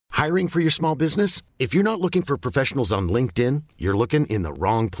Hiring for your small business? If you're not looking for professionals on LinkedIn, you're looking in the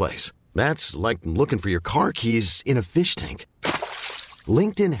wrong place. That's like looking for your car keys in a fish tank.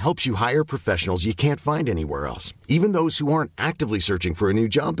 LinkedIn helps you hire professionals you can't find anywhere else, even those who aren't actively searching for a new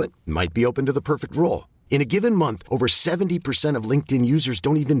job but might be open to the perfect role. In a given month, over 70% of LinkedIn users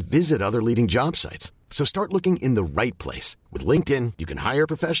don't even visit other leading job sites. So start looking in the right place. With LinkedIn, you can hire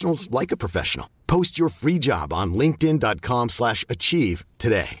professionals like a professional. Post your free job on linkedin.com/achieve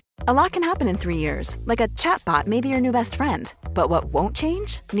today. A lot can happen in 3 years, like a chatbot may be your new best friend. But what won't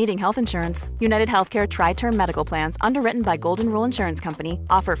change? Needing health insurance. United Healthcare Tri-Term Medical Plans, underwritten by Golden Rule Insurance Company,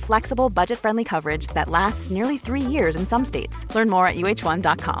 offer flexible, budget-friendly coverage that lasts nearly 3 years in some states. Learn more at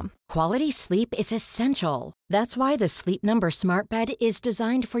uh1.com. Quality sleep is essential. That's why the Sleep Number Smart Bed is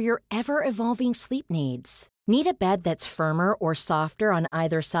designed for your ever-evolving sleep needs. Need a bed that's firmer or softer on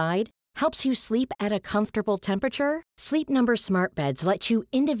either side? Helps you sleep at a comfortable temperature? Sleep Number Smart Beds let you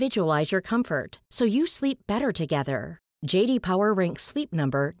individualize your comfort, so you sleep better together. J.D. Power ranks Sleep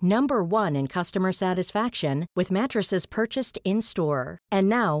Number number 1 in customer satisfaction with mattresses purchased in-store. And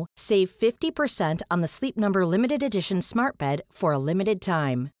now, save 50% on the Sleep Number Limited Edition Smart Bed for a limited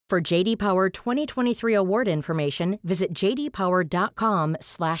time. For J.D. Power 2023 award information, visit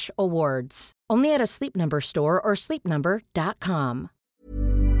jdpower.com/awards. Only at a Sleep Number store or sleepnumber.com.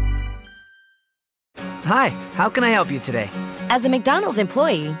 Hi, how can I help you today? As a McDonald's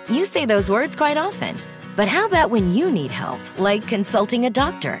employee, you say those words quite often. But how about when you need help, like consulting a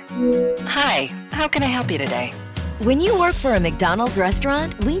doctor? Hi, how can I help you today? When you work for a McDonald's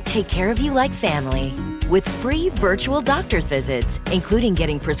restaurant, we take care of you like family. With free virtual doctor's visits, including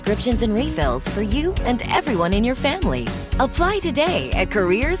getting prescriptions and refills for you and everyone in your family. Apply today at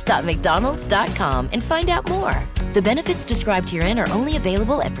careers.mcdonalds.com and find out more. The benefits described herein are only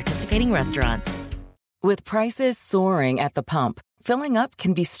available at participating restaurants. With prices soaring at the pump, filling up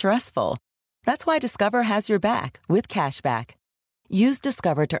can be stressful. That's why Discover has your back with cashback. Use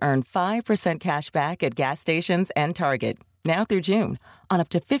Discover to earn 5% cash back at gas stations and Target, now through June, on up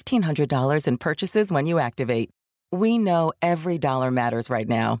to $1,500 in purchases when you activate. We know every dollar matters right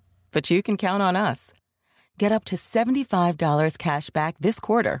now, but you can count on us. Get up to $75 cash back this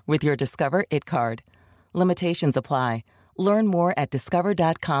quarter with your Discover It card. Limitations apply. Learn more at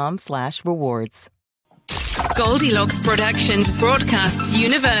discover.com/rewards. Goldilocks Productions broadcasts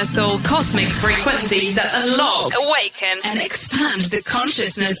universal cosmic frequencies that unlock, awaken, and expand the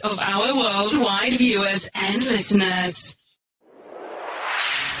consciousness of our worldwide viewers and listeners.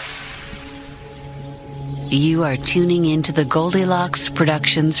 You are tuning into the Goldilocks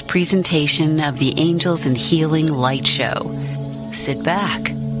Productions presentation of the Angels and Healing Light Show. Sit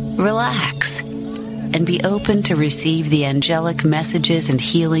back, relax, and be open to receive the angelic messages and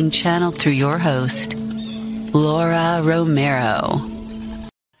healing channeled through your host, Laura Romero.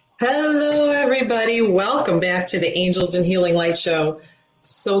 Hello, everybody. Welcome back to the Angels and Healing Light Show.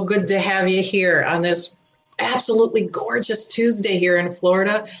 So good to have you here on this absolutely gorgeous Tuesday here in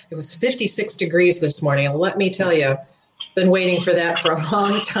Florida. It was 56 degrees this morning, and let me tell you, been waiting for that for a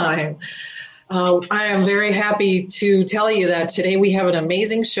long time. I am very happy to tell you that today we have an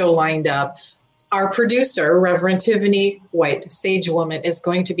amazing show lined up. Our producer, Reverend Tiffany White, Sage Woman, is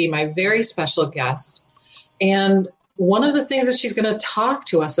going to be my very special guest. And one of the things that she's going to talk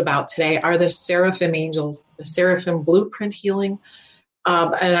to us about today are the Seraphim Angels, the Seraphim Blueprint Healing.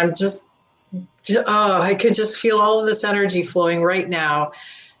 And I'm just, I can just feel all of this energy flowing right now.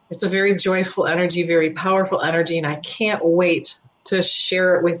 It's a very joyful energy, very powerful energy, and I can't wait to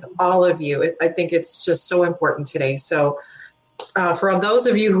share it with all of you. I think it's just so important today. So for those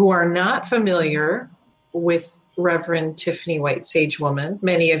of you who are not familiar with Reverend Tiffany White, Sage Woman,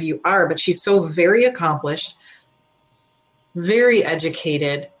 many of you are, but she's so very accomplished, very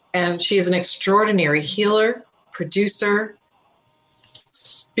educated, and she is an extraordinary healer, producer,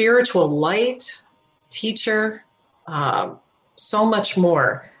 spiritual light, teacher, so much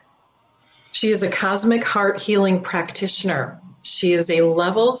more. She is a cosmic heart healing practitioner. She is a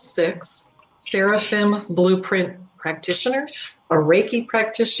level 6 Seraphim Blueprint practitioner, a Reiki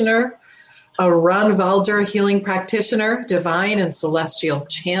practitioner, a Ron Valder healing practitioner, divine and celestial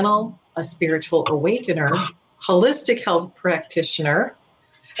channel, a spiritual awakener, holistic health practitioner,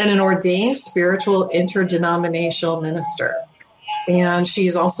 and an ordained spiritual interdenominational minister. And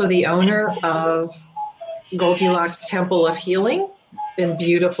she's also the owner of Goldilocks Temple of Healing in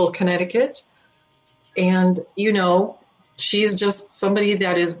beautiful Connecticut. And, you know, she's just somebody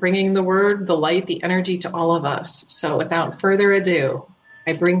that is bringing the word, the light, the energy to all of us. So without further ado,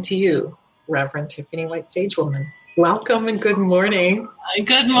 I bring to you Reverend Tiffany White, Sage Woman. Welcome and good morning.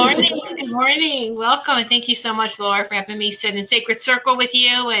 Good morning. Good morning. Welcome. And thank you so much, Laura, for having me sit in Sacred Circle with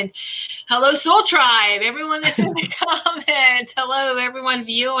you. And hello, Soul Tribe. Everyone that's in the comments. Hello, everyone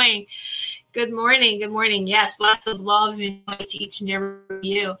viewing. Good morning. Good morning. Yes, lots of love and joy to each and every one of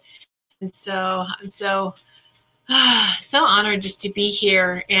you. And so I'm so honored just to be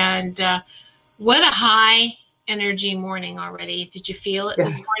here. And what a high energy morning already. Did you feel it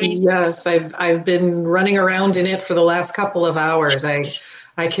this morning? Yes, I've been running around in it for the last couple of hours. I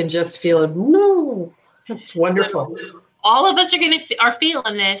can just feel it. Woo! It's wonderful. All of us are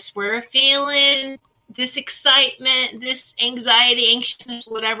feeling this. We're feeling this excitement, this anxiety, anxiousness,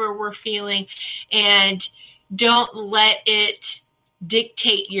 whatever we're feeling, and don't let it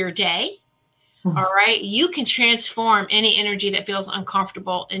dictate your day. All right. You can transform any energy that feels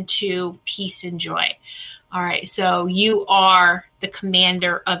uncomfortable into peace and joy. All right. So you are the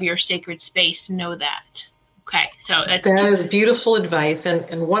commander of your sacred space. Know that. Okay. So that is beautiful advice.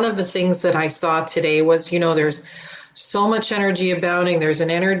 And one of the things that I saw today was, there's so much energy abounding. There's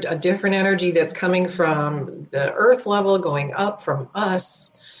a different energy that's coming from the earth level going up from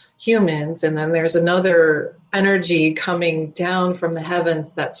us humans. And then there's another energy coming down from the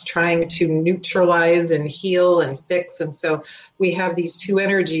heavens that's trying to neutralize and heal and fix. And so we have these two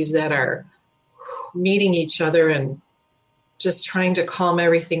energies that are meeting each other and just trying to calm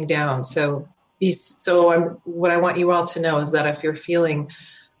everything down. What I want you all to know is that if you're feeling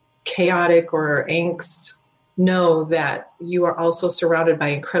chaotic or angst, know that you are also surrounded by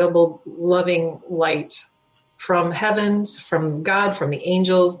incredible loving light from heavens, from God, from the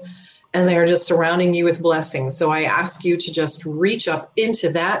angels, and they're just surrounding you with blessings. So I ask you to just reach up into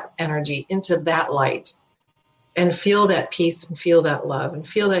that energy, into that light, and feel that peace and feel that love and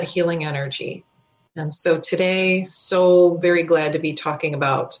feel that healing energy. And so today, so very glad to be talking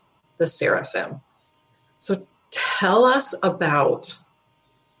about the Seraphim. So tell us about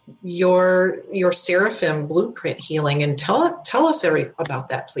your Seraphim blueprint healing, and tell us about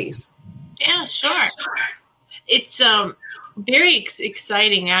that, please. Yeah, sure. It's very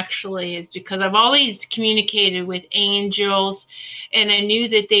exciting, actually, is because I've always communicated with angels, and I knew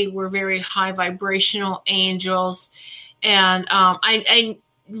that they were very high vibrational angels, and I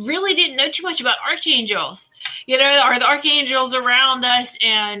really didn't know too much about archangels, or the archangels around us,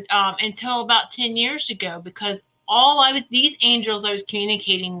 and until about 10 years ago, because these angels I was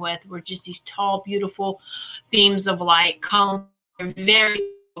communicating with were just these tall, beautiful beams of light, color, very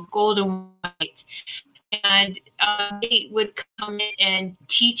golden white, and they would come in and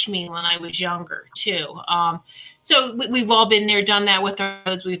teach me when I was younger too. So we've all been there, done that with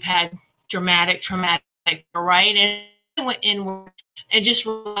those. We've had traumatic, right? And I went inward and just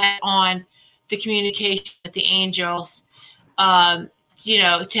rely on the communication with the angels, to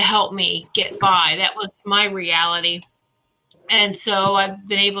help me get by. That was my reality. And so I've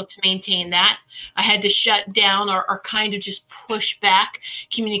been able to maintain that. I had to shut down or kind of just push back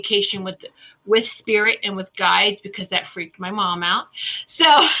communication with spirit and with guides, because that freaked my mom out. So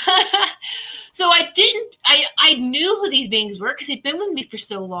I knew who these beings were because they've been with me for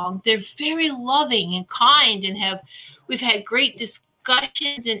so long. They're very loving and kind, and we've had great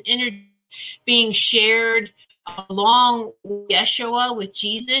discussions and energy being shared along with Yeshua, with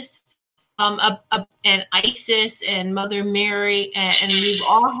Jesus, and Isis and Mother Mary, and we've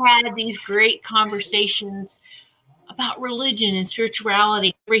all had these great conversations about religion and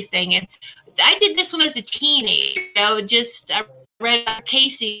spirituality, everything. And I did this when I was a teenager. I read about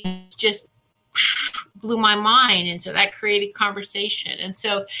Casey, and just blew my mind, and so that created conversation. And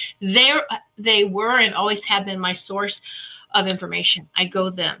so they were and always have been my source of information. I go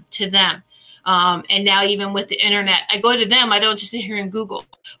to them. And now even with the internet, I go to them. I don't just sit here and Google,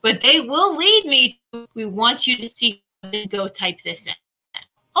 but they will lead me to, we want you to see, go type this in.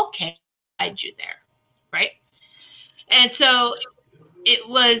 Okay, I guide you there, right? And so it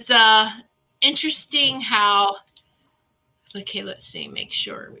was interesting how, okay, let's see, make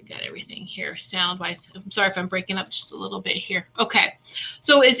sure we got everything here sound-wise. I'm sorry if I'm breaking up just a little bit here. Okay,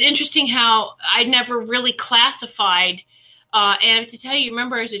 so it's interesting how I never really classified. And to tell you,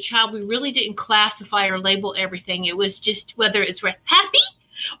 remember as a child, we really didn't classify or label everything. It was just whether it's happy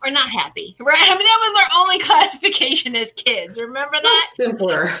or not happy, right? I mean, that was our only classification as kids. Remember that? That's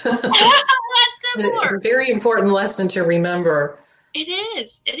simpler. That's simpler. A very important lesson to remember. It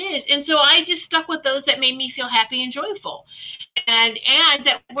is. And so I just stuck with those that made me feel happy and joyful. And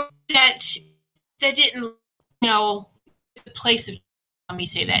that didn't, the place of, let me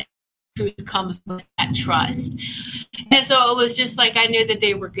say that, truth comes with that trust. And so it was just like I knew that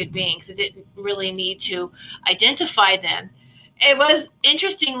they were good beings. I didn't really need to identify them. It was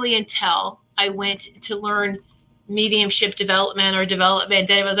interestingly until I went to learn mediumship development or development,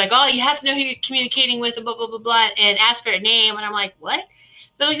 then it was like, oh, you have to know who you're communicating with, and blah, blah, blah, blah, and ask for a name. And I'm like, what?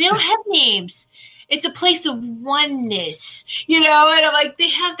 They're like, they don't have names. It's a place of oneness, And I'm like, they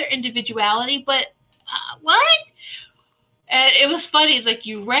have their individuality, but what? And it was funny. It's like,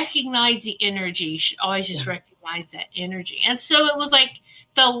 you recognize the energy. You should always just recognize that energy. And so it was like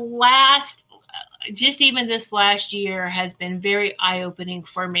just even this last year has been very eye-opening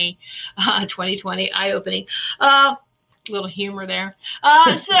for me. 2020, eye-opening. Little humor there.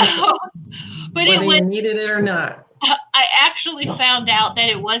 But whether it was, you needed it or not. I actually found out that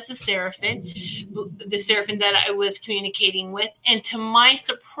it was the Seraphim that I was communicating with. And to my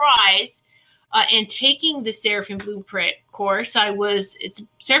surprise, in taking the Seraphim Blueprint course, it's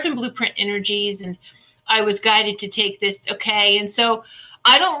Seraphim Blueprint Energies, and I was guided to take this. Okay. And so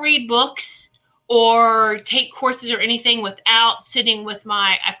I don't read books or take courses or anything without sitting with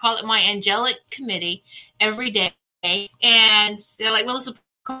I call it my angelic committee every day. And they're like, well, this is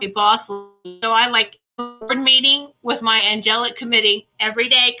a boss. So I like board meeting with my angelic committee every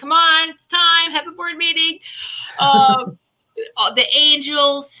day. Come on, it's time. Have a board meeting. The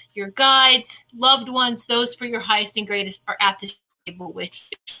angels, your guides, loved ones, those for your highest and greatest are at the table with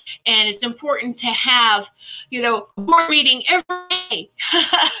you. And it's important to have, a board meeting every day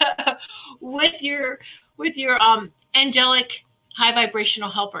with your angelic high vibrational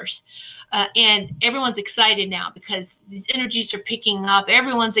helpers. And everyone's excited now because these energies are picking up.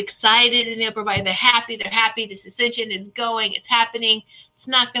 Everyone's excited and everybody, they're happy. This ascension is going. It's happening. It's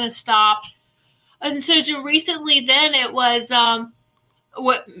not going to stop. And so recently then it was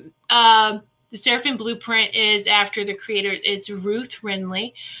what the Seraphim Blueprint is after the creator. It's Ruth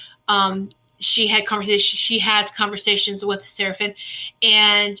Renley. She has conversations with the Seraphim,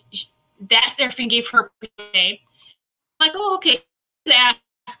 and that Seraphim gave her a name. I'm like, oh, okay.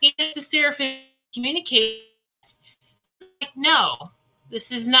 Asking if the Seraphim communicate. Like, no,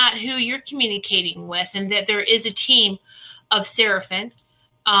 this is not who you're communicating with, and that there is a team of Seraphim,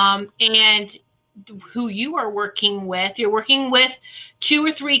 and who you are working with. You're working with 2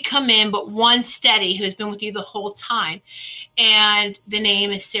 or 3 come in, but one steady who has been with you the whole time. And the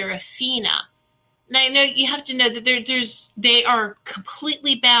name is Seraphina. Now, I know you have to know that they are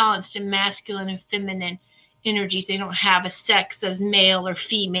completely balanced in masculine and feminine energies. They don't have a sex as male or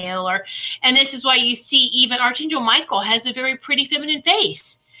female, and this is why you see even Archangel Michael has a very pretty feminine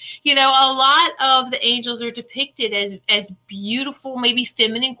face. A lot of the angels are depicted as beautiful, maybe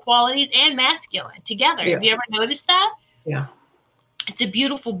feminine qualities and masculine together. Yeah. Have you ever noticed that? Yeah. It's a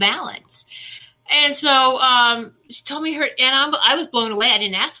beautiful balance. And so she told me I was blown away. I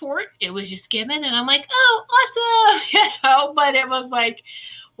didn't ask for it. It was just given. And I'm like, oh, awesome. But it was like,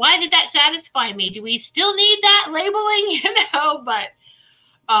 why did that satisfy me? Do we still need that labeling?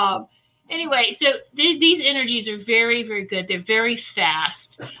 But anyway, so these energies are very, very good. They're very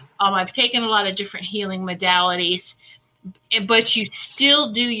fast. I've taken a lot of different healing modalities, but you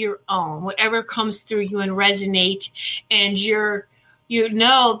still do your own. Whatever comes through you and resonate, and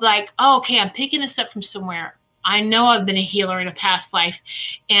like, oh, okay, I'm picking this up from somewhere. I know I've been a healer in a past life,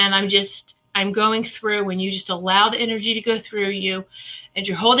 and I'm going through, and you just allow the energy to go through you, and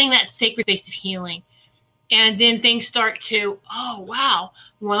you're holding that sacred space of healing. And then things start to, oh, wow.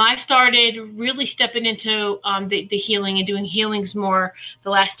 When I started really stepping into the healing and doing healings more the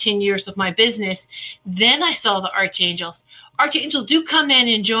last 10 years of my business, then I saw the archangels. Archangels do come in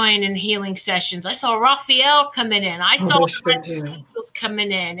and join in healing sessions. I saw Raphael coming in. I saw archangels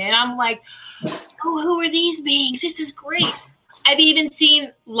coming in. And I'm like, oh, who are these beings? This is great. I've even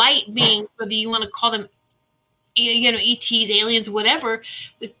seen light beings, whether you want to call them ETs, aliens, whatever,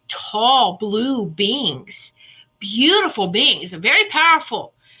 the tall blue beings, beautiful beings, very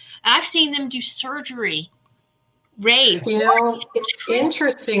powerful. I've seen them do surgery, rays.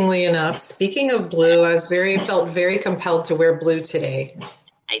 Interestingly enough, speaking of blue, I felt very compelled to wear blue today.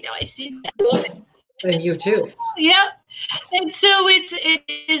 I know, I see that. And you too. Yeah. And so it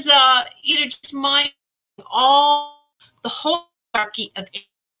is just the whole hierarchy of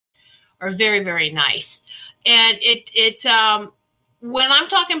are very, very nice. And it's when I'm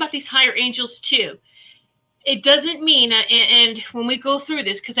talking about these higher angels too, it doesn't mean, and when we go through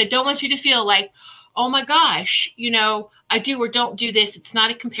this, because I don't want you to feel like, oh my gosh, I do or don't do this. It's not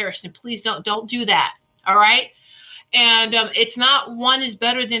a comparison. Please don't do that. All right. And it's not one is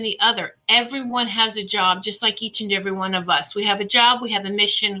better than the other. Everyone has a job, just like each and every one of us. We have a job. We have a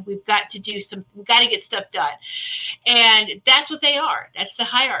mission. We've got to get stuff done. And that's what they are. That's the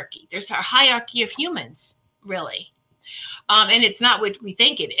hierarchy. There's our hierarchy of humans, really. And it's not what we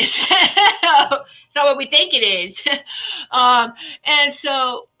think it is. It's not what we think it is. And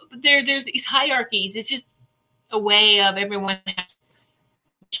so there's these hierarchies. It's just a way of everyone has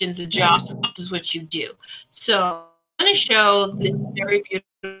missions and jobs. This is what you do. So I'm going to show this very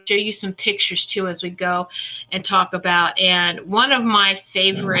beautiful, show you some pictures too as we go and talk about. And one of my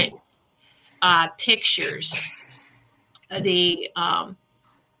favorite pictures, the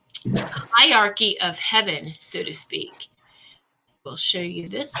hierarchy of heaven, so to speak. We'll show you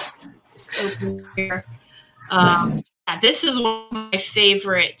this. Just open here. This is one of my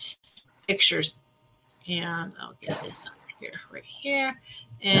favorite pictures. And I'll get this up here, right here,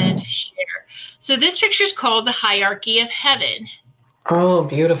 and share. So this picture is called the hierarchy of heaven. Oh,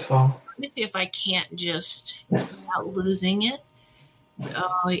 beautiful. Let me see if I can't just, without losing it.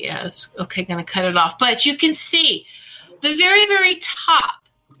 Oh, yes. Okay, going to cut it off. But you can see the very, very top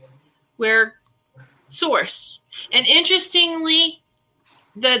where source. And interestingly,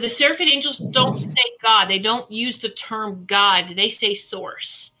 the Seraphim angels don't say God. They don't use the term God. They say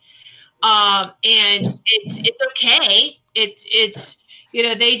source. And it's okay. It's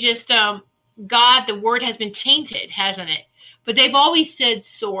they just God. The word has been tainted, hasn't it? But they've always said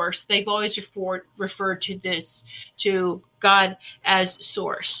source. They've always referred to God as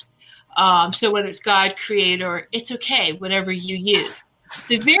source. So whether it's God, creator, it's okay, whatever you use.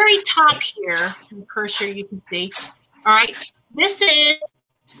 The very top here, the cursor you can see. All right, this is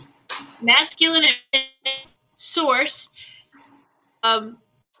masculine source. I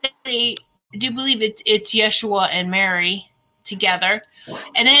do believe it's Yeshua and Mary together.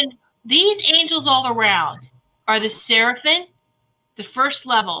 And then these angels all around are the seraphim, the first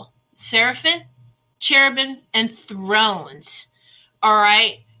level, seraphim, cherubim, and thrones. All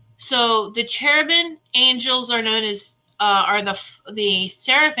right. So the cherubim angels are known as, the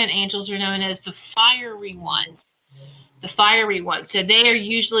seraphim angels are known as the fiery ones. The fiery ones. So they are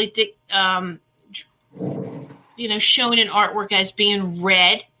usually, shown in artwork as being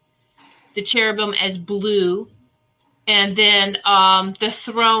red. The cherubim as blue. And then the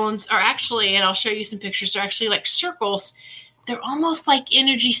thrones are actually, and I'll show you some pictures, they're actually like circles. They're almost like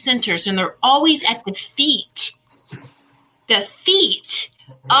energy centers, and they're always at the feet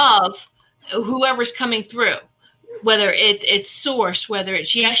of whoever's coming through, whether it's source, whether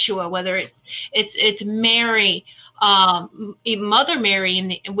it's Yeshua, whether it's Mary, Mother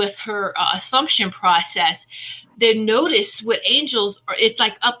Mary with her assumption process. They notice what angels are. It's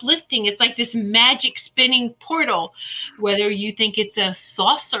like uplifting. It's like this magic spinning portal, whether you think it's a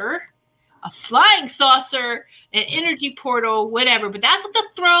saucer, a flying saucer, an energy portal, whatever. But that's what the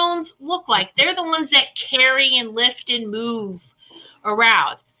thrones look like. They're the ones that carry and lift and move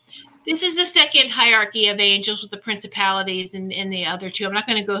around. This is the second hierarchy of angels with the principalities and the other two. I'm not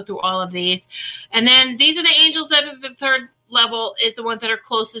going to go through all of these. And then these are the angels that are the third level is the ones that are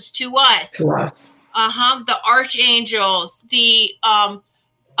closest to us. To us. The archangels, the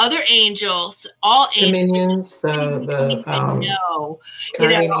other angels, all dominions, angels. the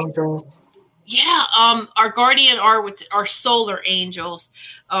guardian angels. Yeah, our guardian are with our solar angels,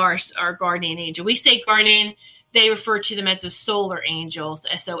 our guardian angel. We say guardian, they refer to them as the solar angels,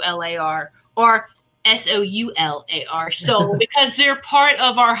 SOLAR, or SOULAR, soul, because they're part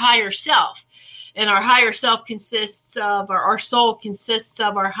of our higher self. And our higher self consists of, or our soul consists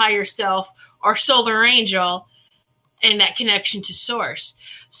of our higher self, our solar angel, and that connection to source.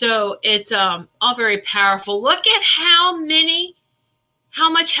 So it's all very powerful. Look at how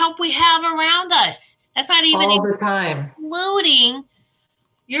much help we have around us. That's not even all the time, including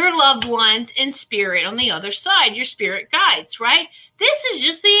your loved ones in spirit on the other side, your spirit guides, right? This is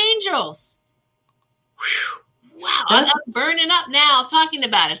just the angels. Whew. Wow, I'm burning up now talking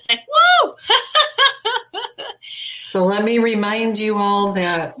about it. It's like, woo! So let me remind you all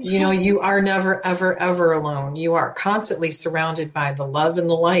that, you are never, ever, ever alone. You are constantly surrounded by the love and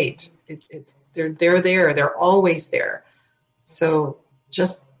the light. They're there. They're always there. So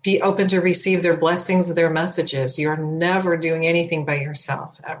just be open to receive their blessings, their messages. You're never doing anything by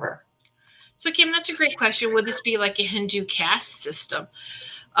yourself, ever. So, Kim, that's a great question. Would this be like a Hindu caste system?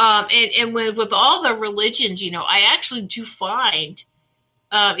 And with all the religions, I actually do find,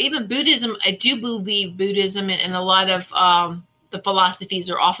 even Buddhism, I do believe Buddhism and a lot of the philosophies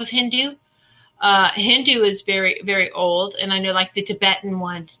are off of Hindu. Hindu is very, very old, and I know like the Tibetan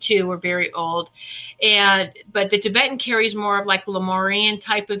ones too are very old. But the Tibetan carries more of like Lemurian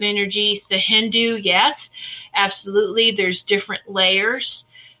type of energies. The Hindu, yes, absolutely. There's different layers.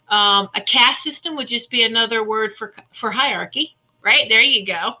 A caste system would just be another word for hierarchy. Right? There you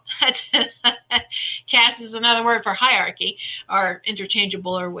go. Caste is another word for hierarchy or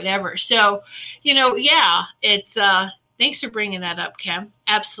interchangeable or whatever. So, it's, thanks for bringing that up, Kim.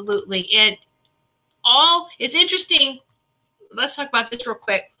 Absolutely. It's interesting. Let's talk about this real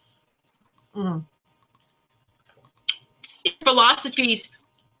quick. philosophies,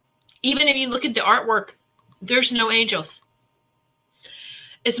 even if you look at the artwork, there's no angels.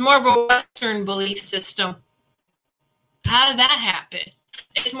 It's more of a Western belief system. How did that happen?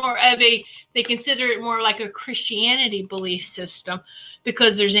 It's more of they consider it more like a Christianity belief system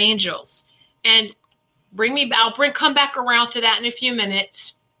because there's angels. And I'll come back around to that in a few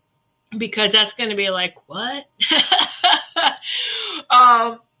minutes because that's going to be like, what?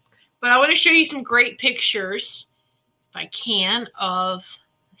 But I want to show you some great pictures, if I can, of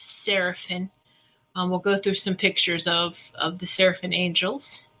seraphim. We'll go through some pictures of the seraphim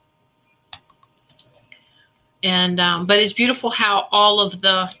angels. And but it's beautiful how all of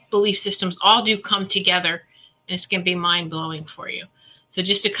the belief systems all do come together, and it's going to be mind-blowing for you. So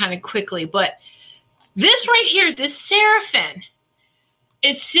just to kind of quickly, but this right here, this seraphim,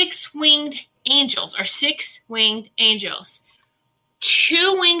 is six-winged angels.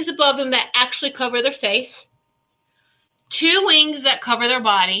 2 wings above them that actually cover their face, 2 wings that cover their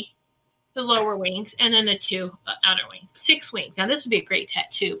body, the lower wings, and then the 2 outer wings. 6 wings. Now, this would be a great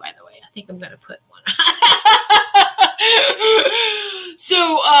tattoo, by the way. I think I'm going to put one.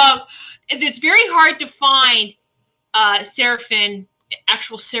 So, it's very hard to find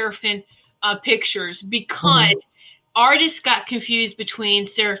actual seraphim pictures because artists got confused between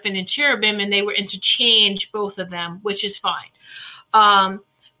seraphim and cherubim, and they were interchanged, both of them, which is fine.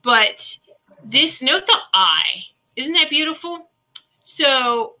 But note the eye. Isn't that beautiful?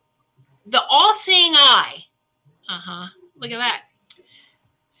 So the all-seeing eye. Look at that.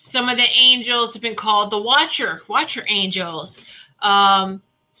 Some of the angels have been called the watcher angels.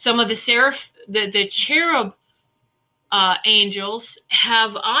 Some of the cherub angels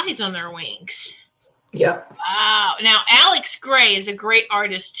have eyes on their wings. Yeah. Wow. Now, Alex Grey is a great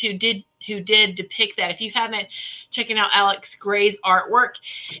artist who did depict that. If you haven't checking out Alex Gray's artwork,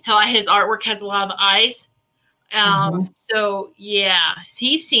 his artwork has a lot of eyes. So yeah,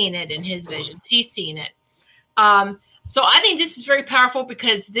 he's seen it in his visions. He's seen it. So I think this is very powerful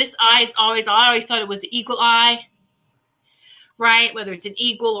because this eye is I always thought it was the eagle eye, right? Whether it's an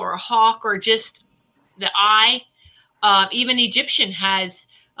eagle or a hawk or just the eye. Even Egyptian has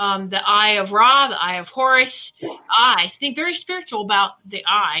the eye of Ra, the eye of Horus. I think very spiritual about the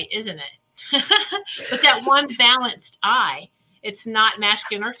eye, isn't it? But that one balanced eye, it's not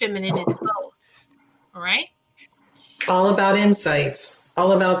masculine or feminine, it's both. All right? All about insight,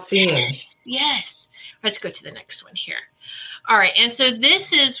 all about seeing. Yes. Let's go to the next one here. All right. And so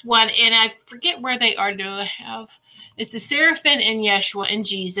this is one, and I forget where they are. Do I have? It's the seraphim and Yeshua and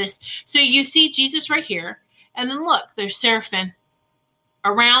Jesus. So you see Jesus right here. And then look, there's seraphim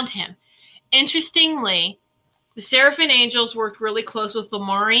around him. Interestingly, the seraphim angels worked really close with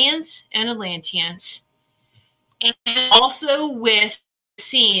Lemurians and Atlanteans, and also with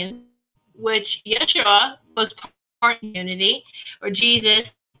Essene, which Yeshua was part of the community, or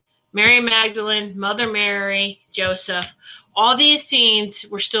Jesus, Mary Magdalene, Mother Mary, Joseph. All the Essenes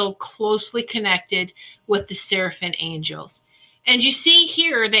were still closely connected with the seraphim angels. And you see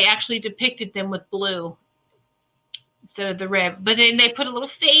here, they actually depicted them with blue instead of the red, but then they put a little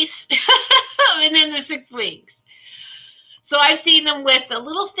face and then the 6 wings. So I've seen them with a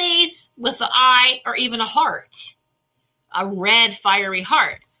little face, with an eye, or even a heart, a red fiery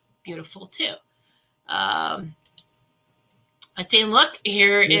heart. Beautiful too. I say, look,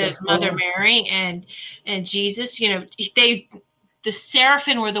 here is Mother Mary and Jesus. You know, the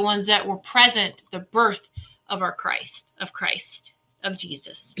seraphim were the ones that were present, the birth of our Christ, of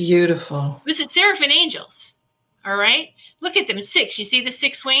Jesus. Beautiful. This is seraphim angels. All right. Look at them. 6. You see the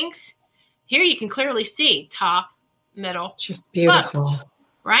 6 wings? Here you can clearly see top, middle. Just beautiful. Up,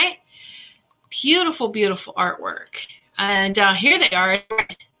 right? Beautiful, beautiful artwork. And here they are.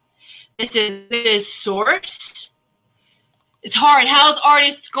 This is source. It's hard. How's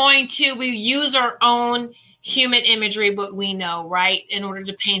artists going to? We use our own human imagery, but we know, right, in order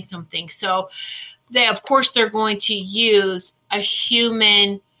to paint something. So they're going to use a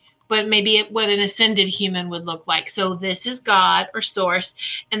human, but maybe what an ascended human would look like. So this is God or source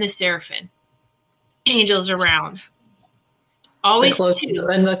and the seraphim angels around. Always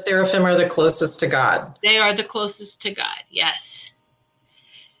and the seraphim are the closest to God. They are the closest to God. Yes.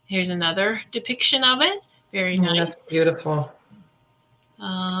 Here's another depiction of it. Very nice. That's beautiful.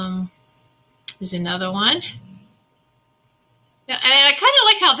 There's another one. Yeah, and I kind of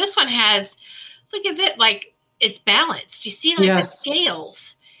like how this one has, look at it, like it's balanced. You see the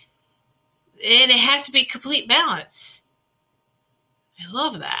scales. And it has to be complete balance. I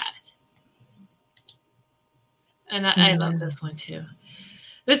love that. And I love this one too.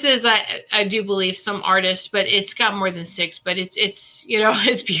 This is, I do believe, some artist, but it's got more than 6, but it's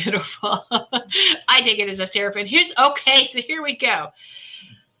it's beautiful. I take it as a seraphim. So here we go.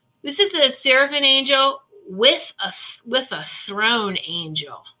 This is a seraphim angel with a throne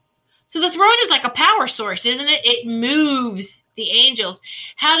angel. So the throne is like a power source, isn't it? It moves the angels.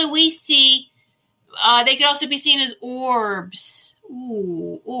 How do we see? They could also be seen as orbs.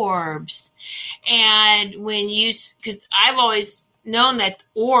 Ooh, orbs. And because I've always known that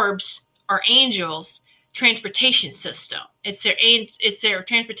orbs are angels' transportation system. It's their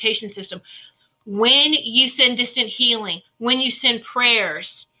transportation system. When you send distant healing, when you send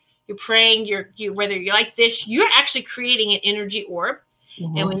prayers, you're praying. Whether you like this, you're actually creating an energy orb.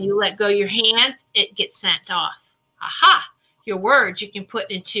 Mm-hmm. And when you let go your hands, it gets sent off. Aha! Your words you can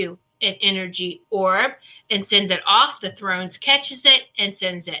put into an energy orb and send it off. The thrones catches it and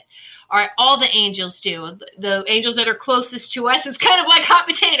sends it. All the angels do. The angels that are closest to us, it's kind of like hot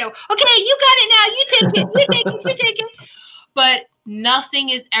potato. Okay, you got it now. You take it. You take it. You take it. But nothing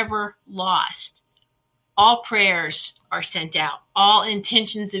is ever lost. All prayers are sent out. All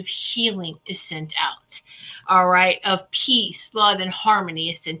intentions of healing is sent out. All right, of peace, love, and harmony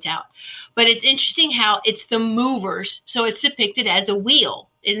is sent out. But it's interesting how it's the movers. So it's depicted as a wheel.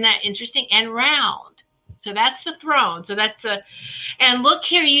 Isn't that interesting? And round. So that's the throne. So and look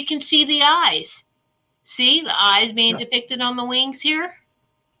here, you can see the eyes. See the eyes being depicted on the wings here?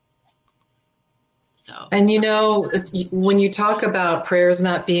 So. And when you talk about prayers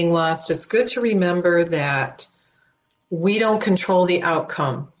not being lost, it's good to remember that we don't control the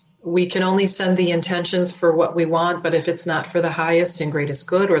outcome. We can only send the intentions for what we want, but if it's not for the highest and greatest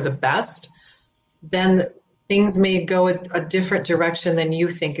good or the best, then things may go a different direction than you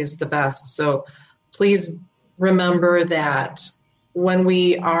think is the best. So please remember that when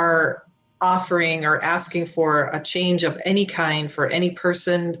we are offering or asking for a change of any kind for any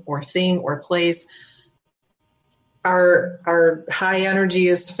person or thing or place, our high energy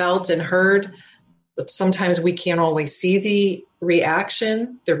is felt and heard, but sometimes we can't always see the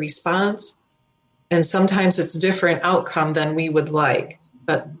reaction, the response, and sometimes it's different outcome than we would like.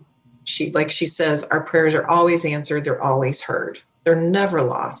 But like she says, our prayers are always answered. They're always heard. They're never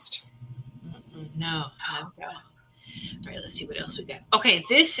lost. No. All right, let's see what else we got. Okay,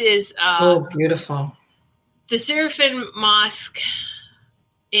 this is beautiful. The Seraphim Mosque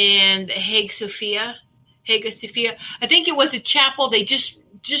in Hagia Sophia. I think it was a chapel. They just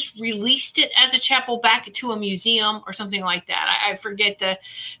released it as a chapel back to a museum or something like that. I forget.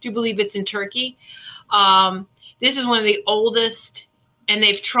 Do believe it's in Turkey. This is one of the oldest, and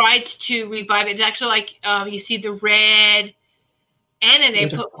they've tried to revive it. It's actually like you see the red, and then they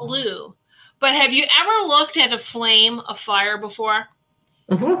put blue. But have you ever looked at a flame of fire before?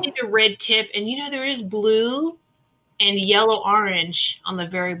 Mm-hmm. It's a red tip, and there is blue and yellow orange on the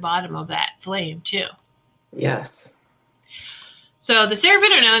very bottom of that flame too. Yes. So the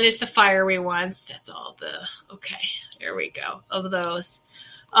seraphim are known as the fiery ones. That's all there we go, of those.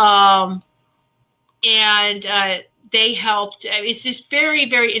 And they helped. It's just very,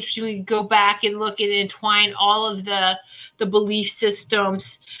 very interesting. We go back and look and entwine all of the belief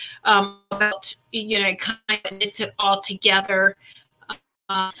systems about, it kind of knits it all together.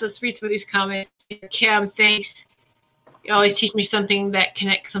 So let's read some of these comments. Kim, thanks. You always teach me something that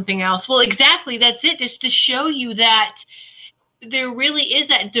connects something else. Well, exactly. That's it. Just to show you that there really is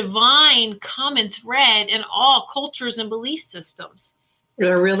that divine common thread in all cultures and belief systems.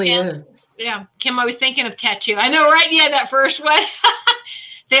 There really is. Yeah. Kim, I was thinking of tattoo. I know, right? Yeah, that first one.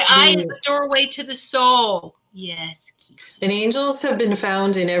 The eye is the doorway to the soul. Yes. And angels have been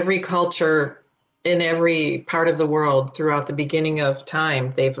found in every culture, in every part of the world throughout the beginning of time.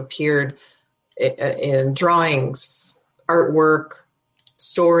 They've appeared in drawings, artwork,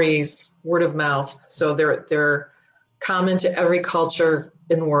 stories, word of mouth. So they're common to every culture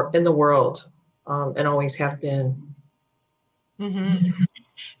in the world, and always have been. Mm-hmm.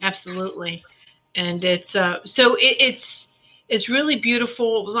 Absolutely, and it's it's really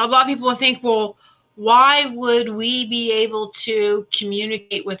beautiful. A lot of people think, well, why would we be able to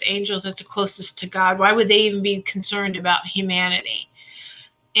communicate with angels that's the closest to God? Why would they even be concerned about humanity?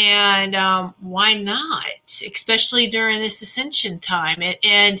 And why not? Especially during this ascension time,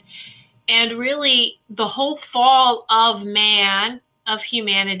 and really the whole fall of man, of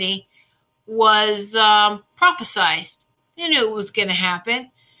humanity, was prophesized. They knew it was going to happen.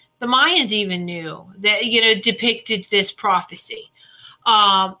 The Mayans even knew that, depicted this prophecy.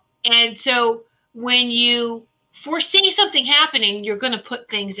 And so when you foresee something happening, you're going to put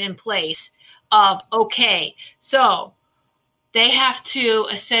things in place of, okay, so they have to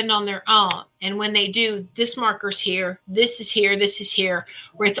ascend on their own. And when they do, this marker's here, this is here,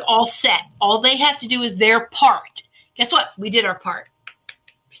 where it's all set. All they have to do is their part. Guess what? We did our part.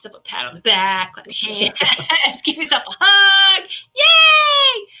 Yourself a pat on the back, clap your hands, give yourself a hug.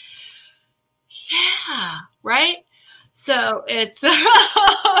 Yay! Yeah, right? So it's,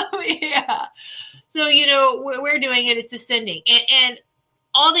 yeah. So, we're doing it. It's ascending. And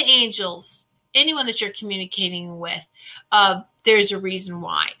all the angels, anyone that you're communicating with, there's a reason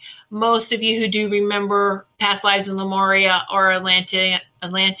why. Most of you who do remember past lives in Lemuria or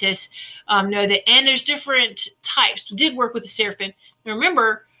Atlantis know that. And there's different types. We did work with the Seraphim. Now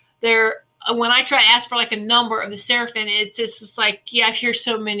remember, when I try to ask for like a number of the Seraphim, it's just like, yeah, I hear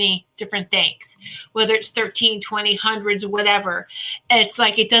so many different things, whether it's 13, 20, hundreds, whatever. It's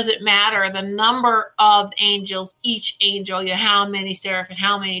like, it doesn't matter. The number of angels, each angel, how many Seraphim,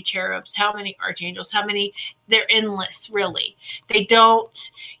 how many cherubs, how many archangels, they're endless, really. They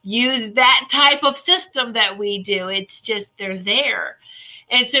don't use that type of system that we do. It's just, they're there.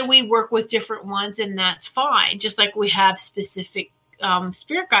 And so we work with different ones, and that's fine. Just like we have specific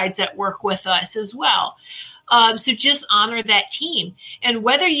spirit guides that work with us as well. So just honor that team. And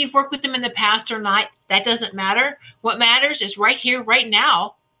whether you've worked with them in the past or not, that doesn't matter. What matters is right here, right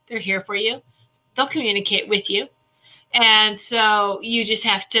now, they're here for you. They'll communicate with you. And so you just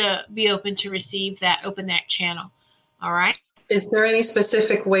have to be open to receive that, open that channel. All right. Is there any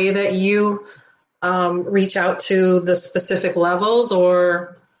specific way that you reach out to the specific levels,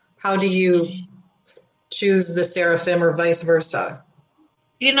 or how do you choose the Seraphim or vice versa?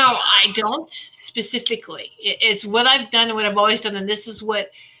 I don't specifically. It's what I've done and what I've always done. And this is what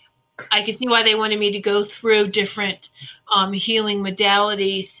I can see why they wanted me to go through different healing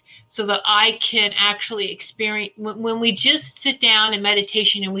modalities so that I can actually experience. When we just sit down in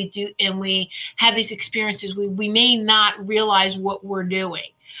meditation and we have these experiences, we may not realize what we're doing.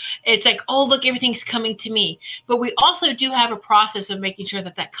 It's like, oh, look, everything's coming to me. But we also do have a process of making sure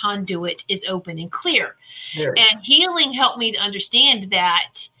that conduit is open and clear. And healing helped me to understand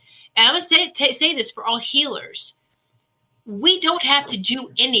that. And I'm going to say this for all healers. We don't have to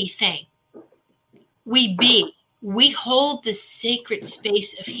do anything. We be. We hold the sacred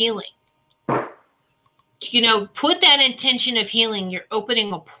space of healing. Put that intention of healing. You're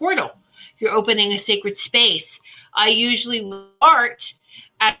opening a portal. You're opening a sacred space. I usually start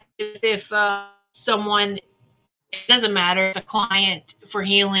if someone, it doesn't matter, if a client for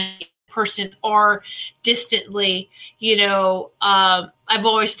healing person or distantly, I've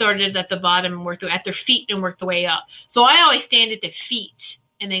always started at the bottom and worked at their feet and worked the way up. So I always stand at the feet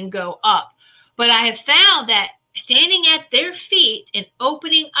and then go up. But I have found that standing at their feet and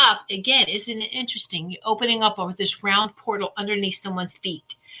opening up, again, isn't it interesting? You're opening up over this round portal underneath someone's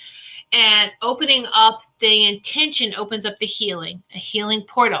feet. And opening up, the intention opens up the healing, a healing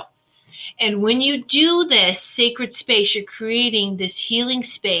portal. And when you do this sacred space, you're creating this healing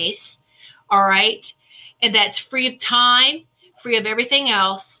space, all right? And that's free of time, free of everything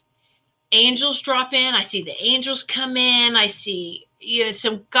else. Angels drop in. I see the angels come in. I see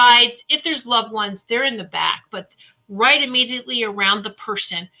some guides. If there's loved ones, they're in the back. But right immediately around the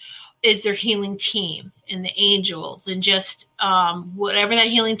person is their healing team and the angels and just whatever that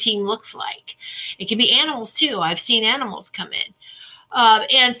healing team looks like. It can be animals too. I've seen animals come in.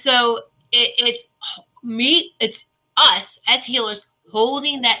 And so it's us as healers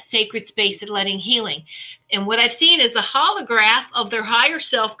holding that sacred space and letting healing. And what I've seen is the holograph of their higher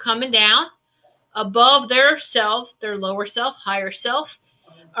self coming down above their selves, their lower self, higher self.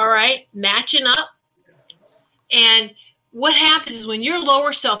 All right. Matching up. And what happens is when your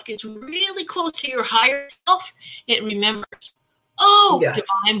lower self gets really close to your higher self, it remembers,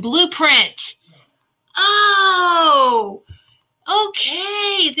 divine blueprint. Oh,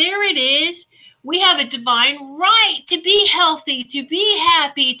 okay, there it is. We have a divine right to be healthy, to be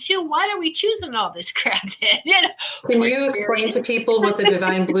happy, too. Why are we choosing all this crap then? Can you explain to people what the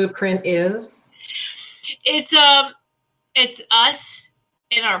divine blueprint is? It's us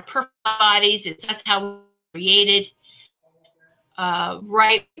in our perfect bodies. It's us how we're created.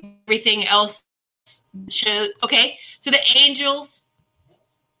 Right, everything else shows. Okay, so the angels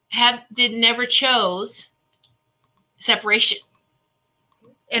never chose separation,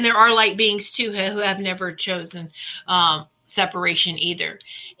 and there are light beings too who have never chosen separation either,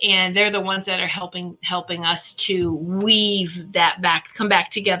 and they're the ones that are helping us to weave that back, come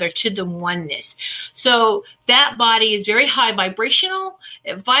back together to the oneness. So that body is very high vibrational.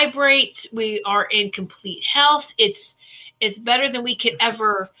 It vibrates. We are in complete health. It's better than we could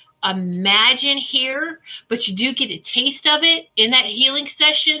ever imagine here, but you do get a taste of it in that healing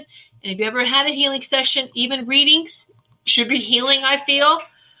session. And if you ever had a healing session, even readings, should be healing, I feel.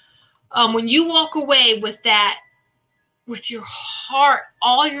 When you walk away with that, with your heart,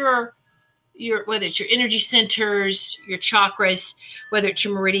 all your whether it's your energy centers, your chakras, whether it's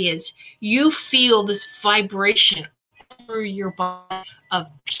your meridians, you feel this vibration through your body of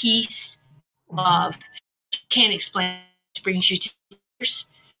peace, love. Can't explain. It brings you to tears.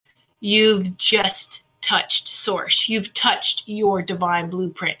 You've just touched source. You've touched your divine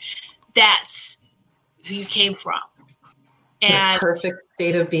blueprint. That's who you came from. And the perfect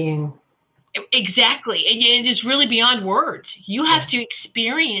state of being. Exactly. And it is really beyond words. You have to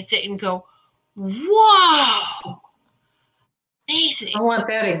experience it and go, whoa, amazing. I want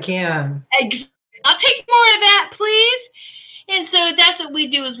that again. I'll take more of that, please. And so that's what we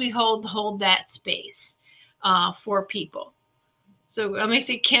do, is we hold that space for people. So let me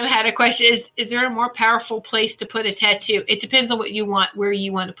see, Kim had a question. Is there a more powerful place to put a tattoo? It depends on what you want, where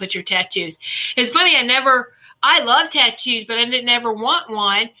you want to put your tattoos. It's funny, I love tattoos, but I didn't ever want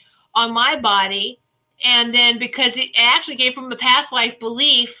one on my body. And then because it actually came from the past life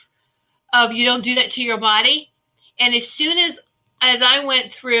belief of you don't do that to your body. And as soon as I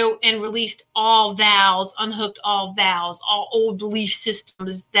went through and released all vows, unhooked all vows, all old belief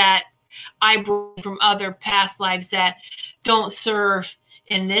systems that I brought from other past lives that don't serve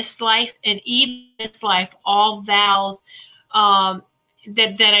in this life, and even this life, all vows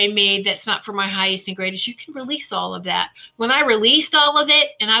that I made that's not for my highest and greatest, you can release all of that. When I released all of it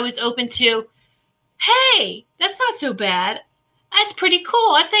and I was open to, hey, that's not so bad. That's pretty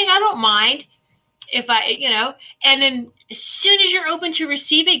cool. I think I don't mind if and then as soon as you're open to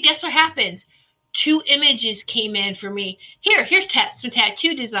receive it, guess what happens? 2 images came in for me. Here's some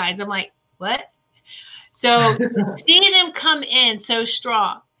tattoo designs. I'm like, what? So seeing them come in so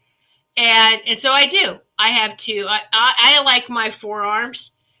strong. And so I do. I have to. I like my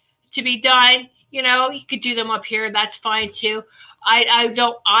forearms to be done. You could do them up here. That's fine too.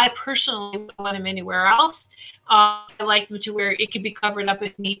 I personally don't want them anywhere else. I like them to where it could be covered up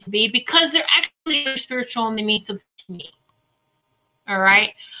if needs to be, because they're actually spiritual and they mean something to me. All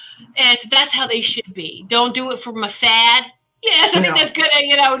right. And so that's how they should be. Don't do it from a fad. Something that's going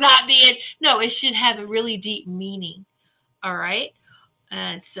to, not be no, it should have a really deep meaning. All right.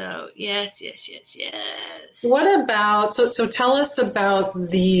 And so, yes. What about, so tell us about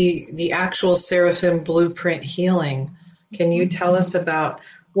the actual Seraphim Blueprint healing. Can you tell us about,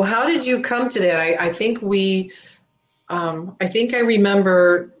 how did you come to that? I think I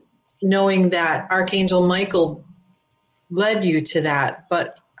remember knowing that Archangel Michael led you to that,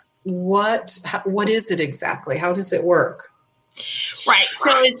 but what is it exactly? How does it work? Right.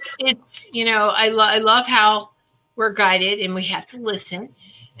 So it's I love how we're guided, and we have to listen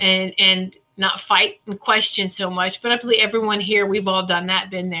and not fight and question so much. But I believe everyone here, we've all done that,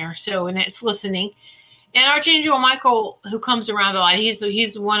 been there. So, and it's listening. And Archangel Michael, who comes around a lot,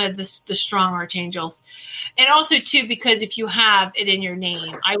 he's one of the strong archangels. And also, too, because if you have it in your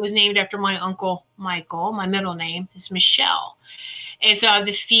name, I was named after my uncle Michael. My middle name is Michelle. And so I have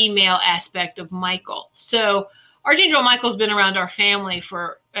the female aspect of Michael. So Archangel Michael's been around our family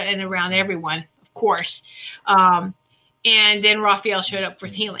and around everyone, of course. And then Raphael showed up for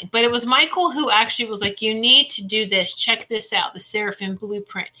healing. But it was Michael who actually was like, you need to do this. Check this out, the Seraphim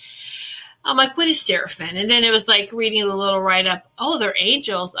Blueprint. I'm like, what is Seraphim? And then it was like reading a little write-up. Oh, they're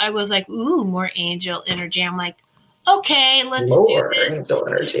angels. I was like, ooh, more angel energy. I'm like, okay, let's do this. Angel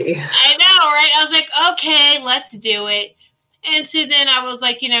energy. I know, right? I was like, okay, let's do it. And so then I was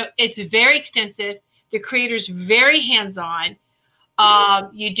like, it's very extensive. The creator's very hands-on.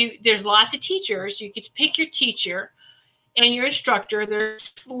 There's lots of teachers. You get to pick your teacher and your instructor.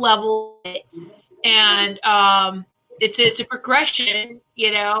 There's level, and it's a progression.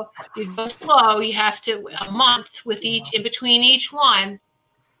 You go slow. You have to a month with each in between each one,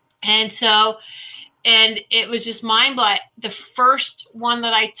 and so. And it was just mind-blowing. The first one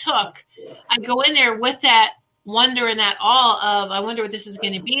that I took, I go in there with that wonder and that awe of, I wonder what this is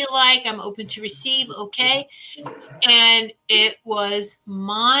going to be like. I'm open to receive. Okay. And it was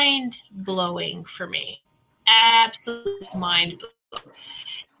mind-blowing for me. Absolutely mind-blowing.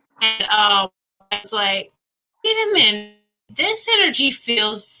 And I was like, wait a minute. This energy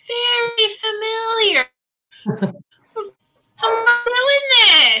feels very familiar. I'm doing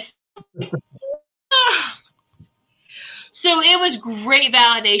this. So it was great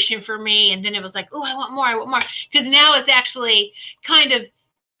validation for me. And then it was like, oh, I want more. Because now it's actually kind of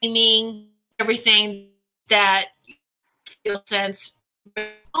aiming everything that feels sense.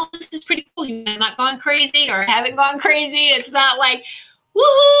 Oh, this is pretty cool. You're not going crazy or haven't gone crazy. It's not like,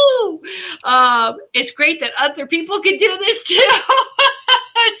 woohoo. It's great that other people could do this too.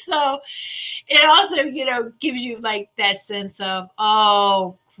 So it also, gives you like that sense of,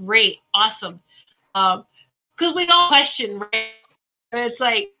 oh, great, awesome. Because we all question, right? It's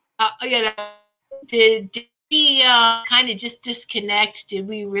like, did we kind of just disconnect? Did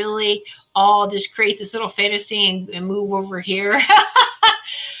we really all just create this little fantasy and move over here?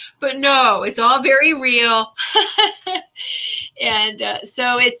 But no, it's all very real. And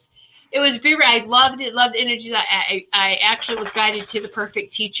so it was very, I loved it, loved energy. I actually was guided to the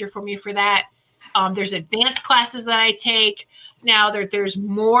perfect teacher for me for that. There's advanced classes that I take. Now there's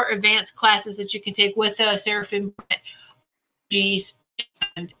more advanced classes that you can take with Seraphim energies.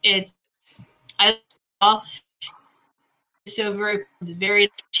 And it's very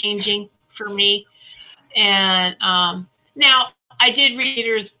changing for me. And now I did read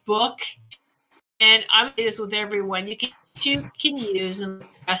Peter's book, and I'm going to do this with everyone. You can use and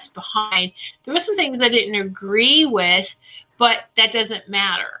rest behind. There were some things I didn't agree with, but that doesn't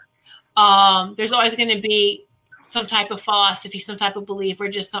matter. There's always going to be some type of philosophy, some type of belief, or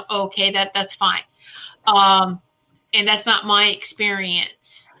just okay, that's fine. And that's not my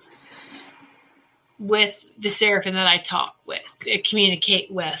experience with the Seraphim that I talk with,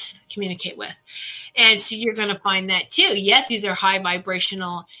 communicate with. And so you're going to find that too. Yes, these are high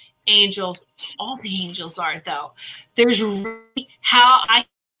vibrational angels. All the angels are, though. There's really how I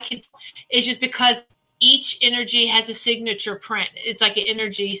can, it's just because each energy has a signature print. It's like an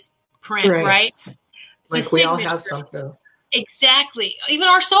energy print, right? Like we all have something. Exactly. Even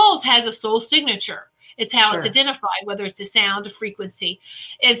our souls has a soul signature. It's how it's identified, whether it's a sound, a frequency.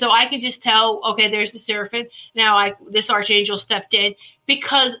 And so I can just tell, okay, there's the Seraphim. Now this archangel stepped in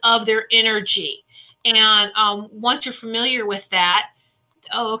because of their energy. And once you're familiar with that,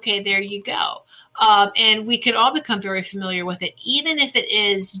 okay, there you go. And we could all become very familiar with it, even if it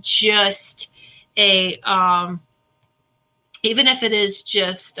is just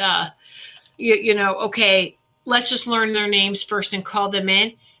okay, let's just learn their names first and call them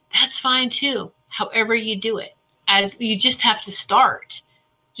in. That's fine too. However you do it, as you just have to start,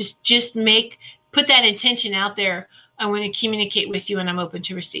 just put that intention out there. I want to communicate with you and I'm open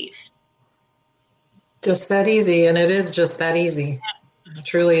to receive. Just that easy. And it is just that easy. Yeah. It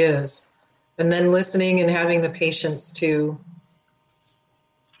truly is. And then listening and having the patience to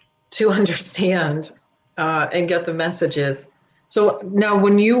understand and get the messages. So now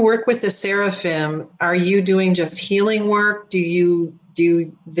when you work with the Seraphim, are you doing just healing work? Do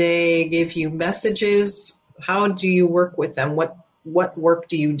they give you messages? How do you work with them? What work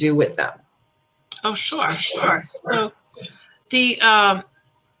do you do with them? Oh, sure. So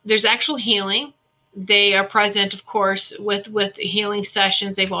there's actual healing. They are present, of course, with healing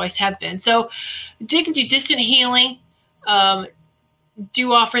sessions. They've always have been. So dig into distant healing.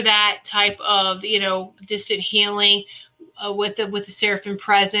 Do offer that type of, distant healing with the Seraphim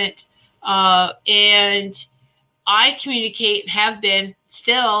present. And I communicate, have been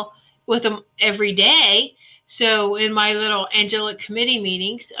still with them every day. So in my little angelic committee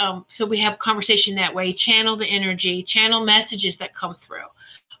meetings, so we have conversation that way, channel the energy, channel messages that come through.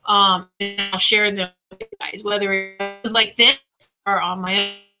 And I'll share them with you guys, whether it's like this or on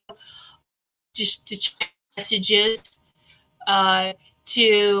my own, just to check messages for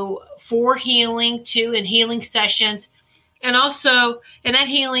healing too, and healing sessions. And also, and that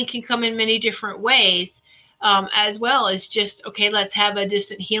healing can come in many different ways, as well as just, okay, let's have a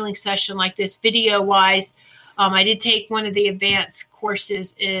distant healing session like this video wise. I did take one of the advanced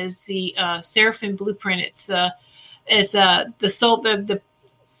courses is the Seraphim Blueprint. It's the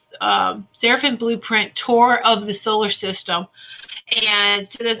Seraphim Blueprint tour of the solar system. And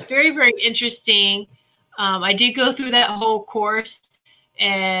so that's very, very interesting. I did go through that whole course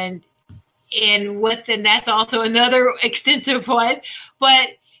and that's also another extensive one, but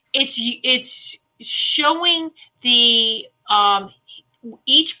it's showing the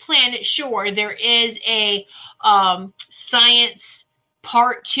each planet. Sure, there is a science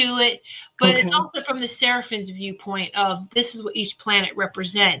part to it, but it's also from the Seraphim's viewpoint of this is what each planet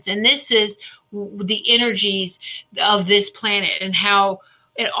represents, and this is the energies of this planet and how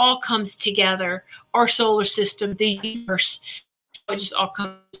it all comes together. Our solar system, the universe, it just all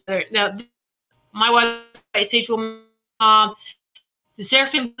comes together. Now, my website, Sage Woman, the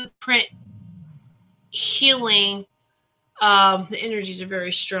Seraphim Blueprint healing, the energies are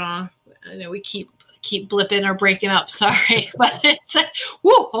very strong. I know we keep blipping or breaking up. Sorry, but it's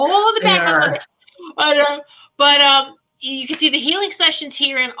hold it back. But you can see the healing sessions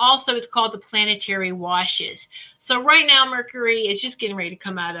here, and also it's called the planetary washes. So right now, Mercury is just getting ready to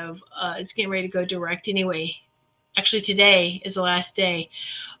come out of. It's getting ready to go direct anyway. Actually, today is the last day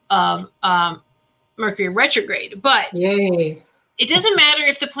of Mercury retrograde. But yay! it doesn't matter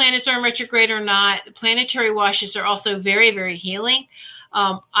if the planets are in retrograde or not. The planetary washes are also very, very healing.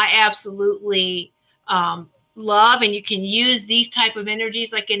 I absolutely love, and you can use these type of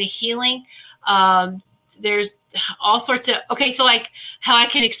energies like in a healing. There's all sorts of, okay, so like how I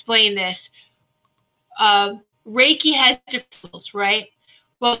can explain this. Reiki has different symbols, right?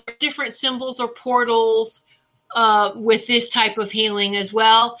 Well, different symbols or portals with this type of healing as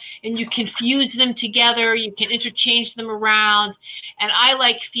well. And you can fuse them together. You can interchange them around. And I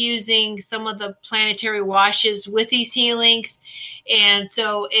like fusing some of the planetary washes with these healings. And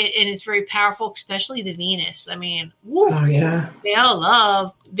so it's very powerful, especially the Venus. I mean, woo, oh, yeah. They all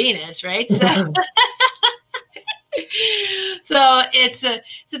love Venus, right? So,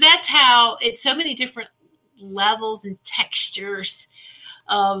 so that's how it's so many different levels and textures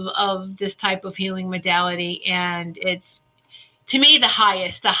of this type of healing modality, and it's, to me, the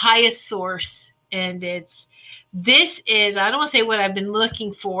highest source. And this is, I don't want to say what I've been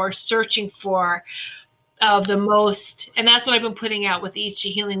looking for, searching for, of the most, and that's what I've been putting out with each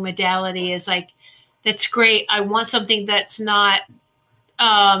healing modality is like, that's great. I want something that's not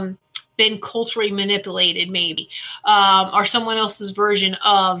been culturally manipulated, maybe, or someone else's version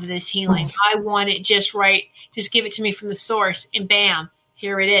of this healing. I want it just right. Just give it to me from the source, and bam,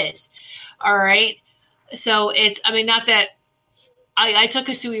 here it is. All right. So it's, I mean, not that I took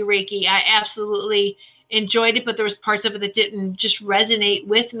Usui Reiki. I absolutely enjoyed it, but there was parts of it that didn't just resonate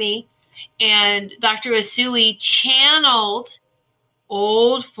with me. And Dr. Usui channeled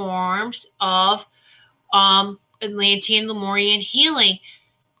old forms of Atlantean Lemurian healing.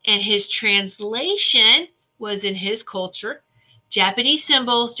 And his translation was in his culture, Japanese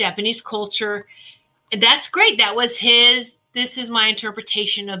symbols, Japanese culture. And that's great. That was this is my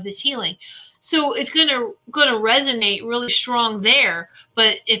interpretation of this healing. So it's going to resonate really strong there.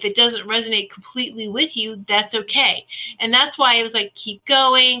 But if it doesn't resonate completely with you, that's okay. And that's why I was like, keep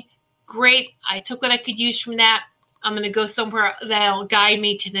going. Great. I took what I could use from that. I'm going to go somewhere that'll guide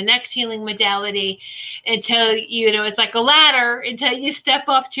me to the next healing modality until, it's like a ladder until you step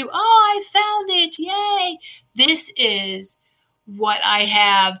up to, I found it. Yay. This is what I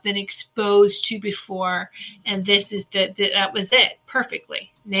have been exposed to before. And this is that was it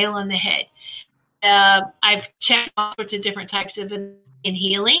perfectly. Nail on the head. I've checked all sorts of different types of in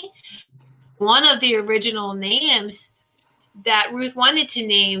healing. One of the original names that Ruth wanted to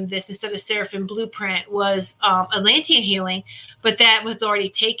name this instead of Seraphim Blueprint was Atlantean Healing, but that was already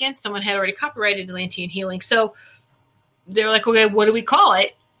taken. Someone had already copyrighted Atlantean Healing. So they're like, okay, what do we call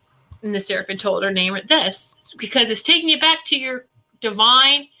it? And the Seraphim told her, name it this, because it's taking you back to your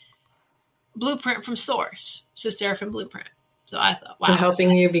divine blueprint from source. So Seraphim Blueprint. So I thought, wow.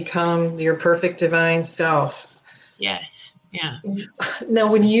 Helping you become your perfect divine self. Yes. Yeah.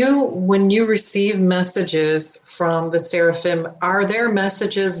 Now, when you receive messages from the Seraphim, are their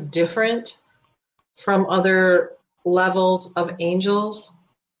messages different from other levels of angels?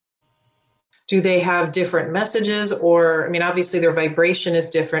 Do they have different messages? Or, I mean, obviously their vibration is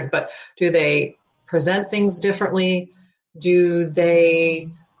different, but do they present things differently? Do they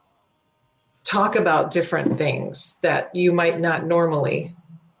talk about different things that you might not normally?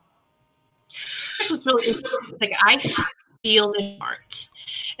 This was really interesting. Like, I feel the heart,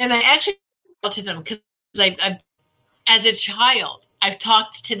 and I actually talk to them because I've, as a child, I've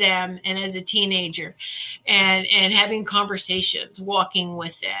talked to them, and as a teenager, and having conversations, walking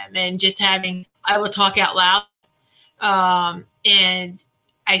with them, and just I will talk out loud, and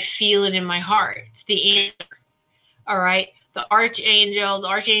I feel it in my heart. The answer, all right. The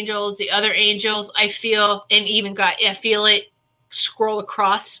archangels, the other angels, I feel, and even God, I feel it scroll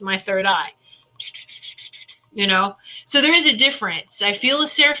across my third eye. So there is a difference. I feel the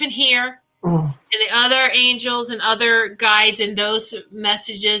seraphim here, and the other angels and other guides and those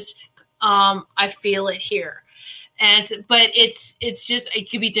messages, I feel it here. But it's just,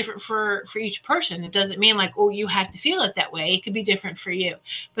 it could be different for each person. It doesn't mean like, you have to feel it that way. It could be different for you.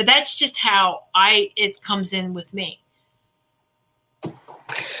 But that's just how it comes in with me.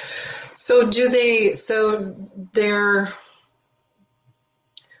 So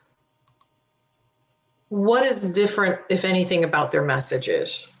what is different, if anything, about their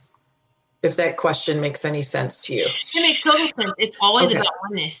messages? If that question makes any sense to you. It makes total sense. It's always about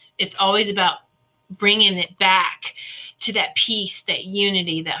oneness. It's always about bringing it back to that peace, that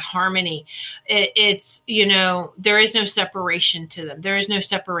unity, that harmony. It's, there is no separation to them. There is no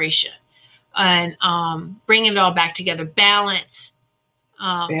separation. And bringing it all back together. Balance.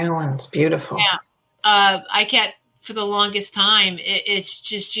 Balance. Beautiful. Yeah. I kept, for the longest time, it's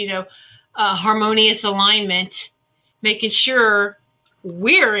just, harmonious alignment, making sure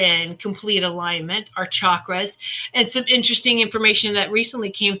we're in complete alignment, our chakras, and some interesting information that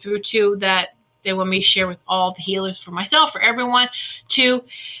recently came through too that they want me to share with all the healers, for myself, for everyone, to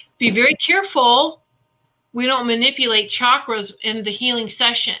be very careful. We don't manipulate chakras in the healing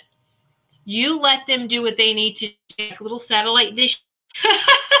session. You let them do what they need to do, like little satellite dish.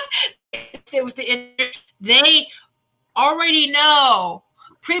 They already know,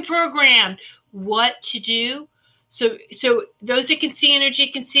 pre-programmed, what to do. So those that can see energy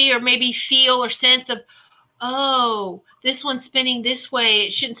can see, or maybe feel or sense of, oh, this one's spinning this way.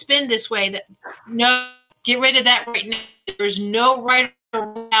 It shouldn't spin this way. No, get rid of that right now. There's no right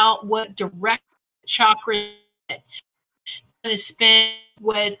or out what direct chakra is going to spin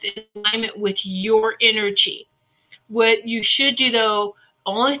with alignment with your energy. What you should do, though,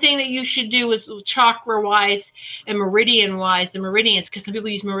 only thing that you should do is chakra-wise and meridian-wise, the meridians, because some people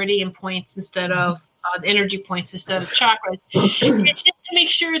use meridian points instead of the energy points instead of chakras. It's just to make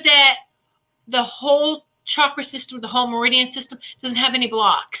sure that the whole chakra system, the whole meridian system, doesn't have any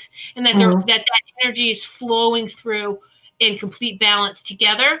blocks, and that that energy is flowing through in complete balance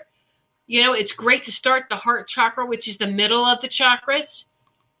together. You know, it's great to start the heart chakra, which is the middle of the chakras,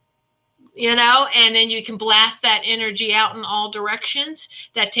 you know, and then you can blast that energy out in all directions.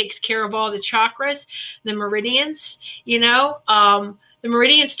 That takes care of all the chakras, the meridians, you know. The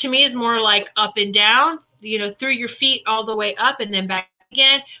meridians to me is more like up and down, you know, through your feet all the way up and then back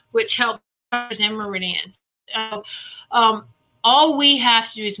again, which helps in meridians. All we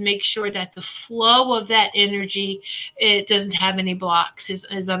have to do is make sure that the flow of that energy, it doesn't have any blocks,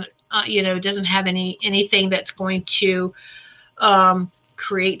 doesn't have anything that's going to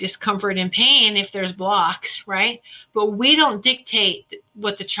create discomfort and pain if there's blocks, right? But we don't dictate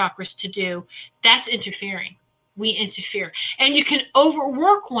what the chakras to do. That's interfering. We interfere. And you can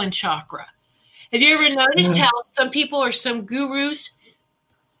overwork one chakra. Have you ever noticed how some people or some gurus,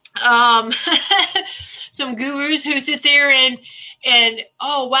 some gurus who sit there and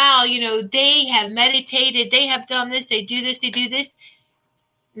oh, wow, you know, they have meditated, they have done this, they do this,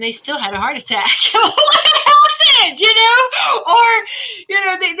 and they still had a heart attack. What happened, you know? Or, you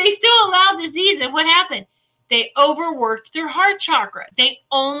know, they still allowed disease. And what happened? They overworked their heart chakra. They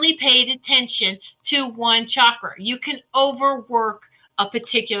only paid attention to one chakra. You can overwork a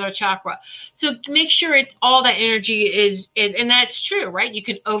particular chakra. So make sure all that energy is, and that's true, right? You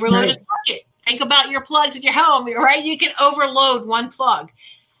can overload a circuit. Think about your plugs at your home, right? You can overload one plug.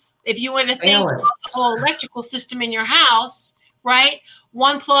 If you want to think about the whole electrical system in your house, right?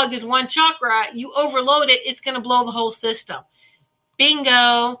 One plug is one chakra. You overload it, it's going to blow the whole system.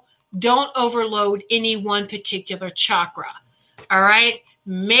 Bingo. Don't overload any one particular chakra. All right?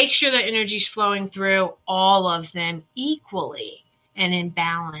 Make sure the energy is flowing through all of them equally and in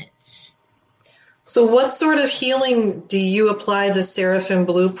balance. So what sort of healing do you apply the Seraphim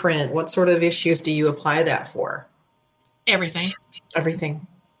Blueprint? What sort of issues do you apply that for? Everything. Everything.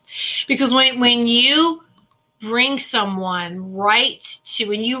 Because when you bring someone when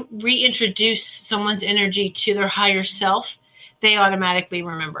you reintroduce someone's energy to their higher self, they automatically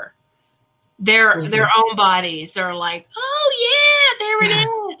remember. Their own bodies are like, oh yeah, there it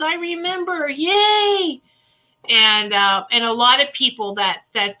is. I remember. Yay. And a lot of people that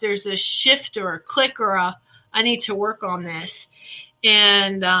there's a shift or a click or I need to work on this.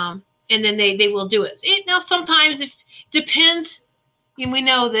 And then they will do it. Now sometimes it depends, and we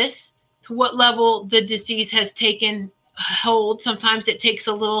know this, to what level the disease has taken hold. Sometimes it takes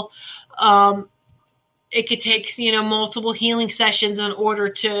a little it could take, you know, multiple healing sessions in order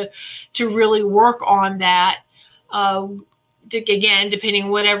to really work on that. Again, depending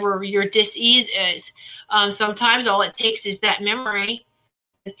whatever your dis-ease is. Sometimes all it takes is that memory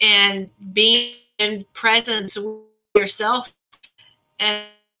and being in presence with yourself. And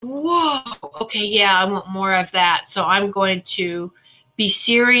whoa, okay, yeah, I want more of that. So I'm going to be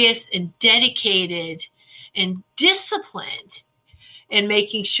serious and dedicated and disciplined in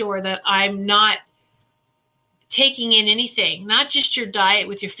making sure that I'm not taking in anything, not just your diet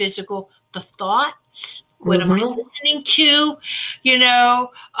with your physical, the thoughts, what am I listening to, you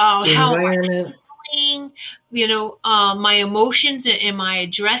know, how am I feeling, you know, my emotions, am I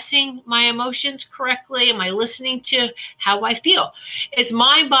addressing my emotions correctly? Am I listening to how I feel? It's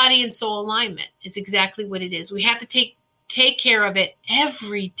mind, body, and soul alignment is exactly what it is. We have to take care of it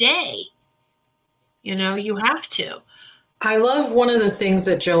every day. You know, you have to. I love one of the things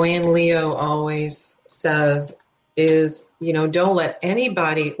that Joanne Leo always says is, you know, don't let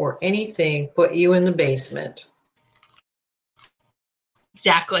anybody or anything put you in the basement.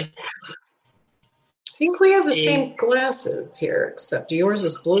 Exactly. I think we have the same glasses here, except yours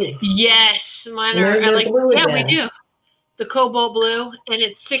is blue. Yes, mine are like blue. Yeah, we do. the cobalt blue, and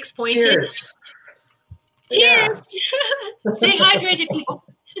it's 6-pointed. Cheers. Cheers. Yeah. Stay hydrated, people.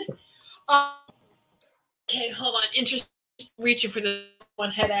 Okay, hold on. Interesting. Reaching for the one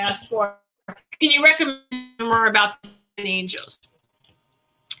had asked for. Can you recommend more about the angels?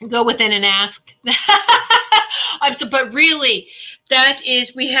 Go within and ask. But really,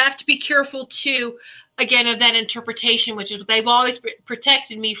 we have to be careful too, again, of that interpretation, which is what they've always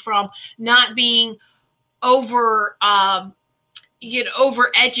protected me from, not being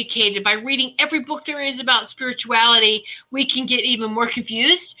over-educated. By reading every book there is about spirituality, we can get even more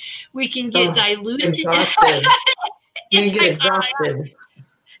confused. We can get diluted. Exhausted. You get exhausted.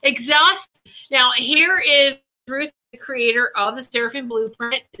 Exhausted. Now, here is Ruth, the creator of the Seraphim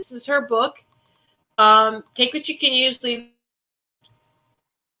Blueprint. This is her book. Take what you can use, leave.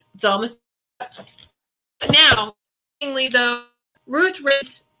 It's almost. Now, though, Ruth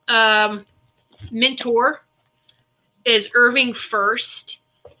Ritz's mentor is Irving First,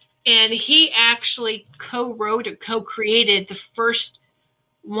 and he actually co-wrote or co-created the first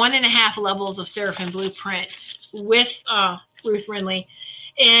 1.5 levels of Seraphim Blueprint with Ruth Rinley.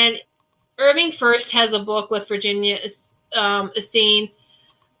 And Irving First has a book with Virginia Essene,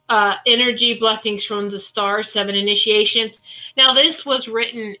 Energy Blessings from the Stars, 7 Initiations. Now, this was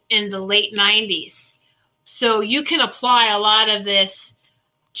written in the late 90s, so you can apply a lot of this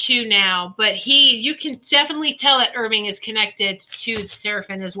to now, but you can definitely tell that Irving is connected to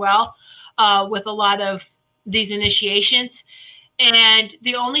Seraphim as well, with a lot of these initiations. And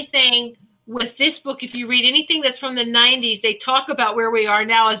the only thing with this book, if you read anything that's from the 90s, they talk about where we are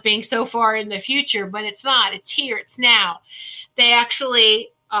now as being so far in the future, but it's not. It's here. It's now. They actually,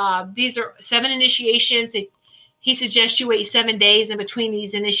 these are 7 initiations. He suggests you wait 7 days in between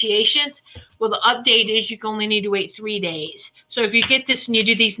these initiations. Well, the update is you only need to wait 3 days. So if you get this and you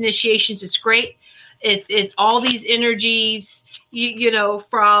do these initiations, it's great. It's all these energies,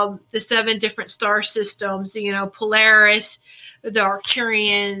 from the 7 different star systems, Polaris, the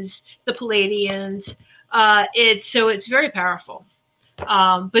Arcturians, the Palladians. It's very powerful. But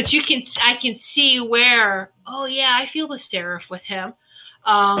I can see where, oh yeah, I feel the seraph with him.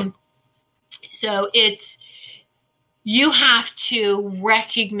 You have to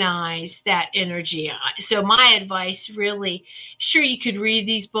recognize that energy. So my advice, really, sure, you could read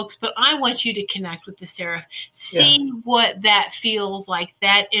these books, but I want you to connect with the seraph. See what that feels like,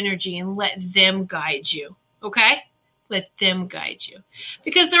 that energy, and let them guide you. Okay? Let them guide you.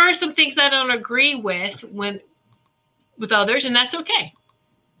 Because there are some things I don't agree with others, and that's okay.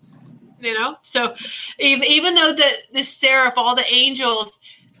 So even though the seraph, all the angels,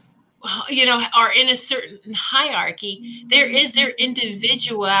 are in a certain hierarchy, there is their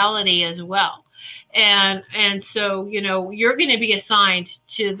individuality as well. And so, you're going to be assigned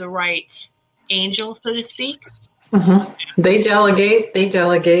to the right angel, so to speak. Mm-hmm. They delegate.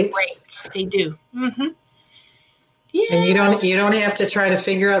 Right. They do. Mm-hmm. Yeah. And you don't have to try to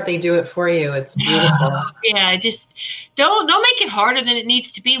figure out, they do it for you. It's beautiful. Yeah, just don't make it harder than it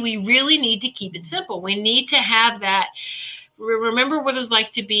needs to be. We really need to keep it simple. We need to have that. Remember what it was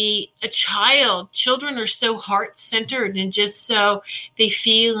like to be a child. Children are so heart-centered and just so they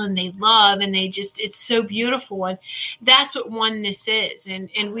feel and they love, and it's so beautiful. And that's what oneness is.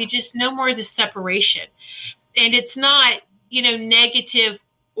 And we just no more of the separation. And it's not, negative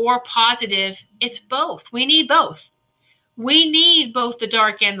or positive. It's both. We need both. We need both the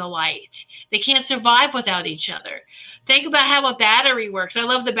dark and the light. They can't survive without each other. Think about how a battery works. I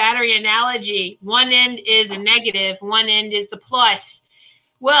love the battery analogy. One end is a negative, one end is the plus.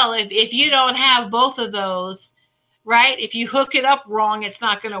 Well, if you don't have both of those, right? If you hook it up wrong, it's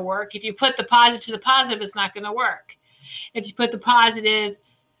not going to work. If you put the positive to the positive, it's not going to work. If you put the positive,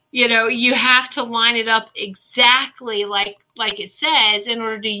 you have to line it up exactly like it says in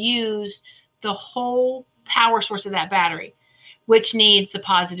order to use the whole power source of that battery, which needs the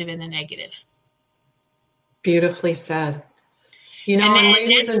positive and the negative. Beautifully said.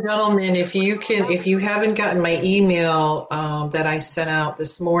 Ladies and gentlemen, if you haven't gotten my email that I sent out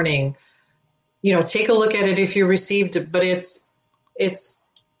this morning, take a look at it if you received it. But it's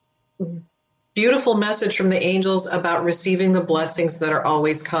beautiful message from the angels about receiving the blessings that are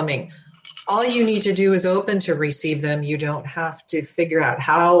always coming. All you need to do is open to receive them. You don't have to figure out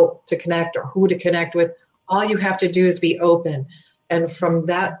how to connect or who to connect with. All you have to do is be open. And from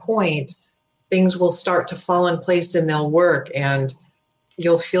that point, things will start to fall in place and they'll work. And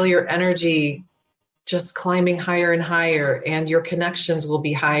you'll feel your energy just climbing higher and higher. And your connections will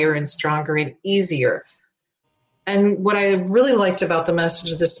be higher and stronger and easier. And what I really liked about the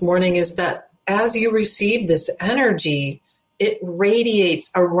message this morning is that as you receive this energy, it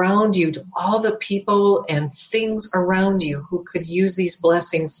radiates around you to all the people and things around you who could use these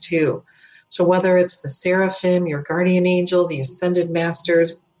blessings too. So whether it's the seraphim, your guardian angel, the ascended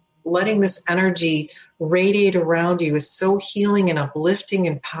masters, letting this energy radiate around you is so healing and uplifting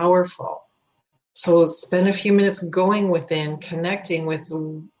and powerful. So spend a few minutes going within, connecting with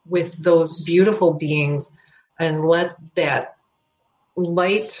those beautiful beings, and let that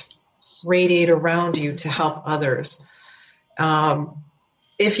light radiate around you to help others.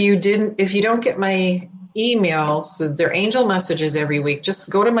 If you don't get my emails, they're angel messages every week.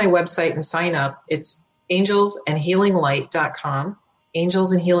 Just go to my website and sign up. It's angelsandhealinglight.com,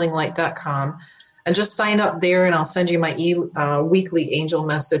 angelsandhealinglight.com, and just sign up there, and I'll send you my weekly angel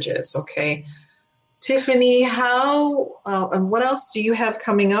messages. Okay. Tiffany, what else do you have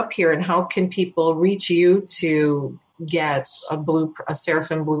coming up here, and how can people reach you to get a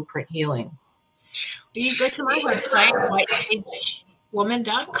Seraphim Blueprint healing? You go to my website,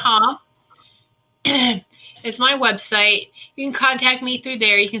 whitepagewoman.com. It's my website. You can contact me through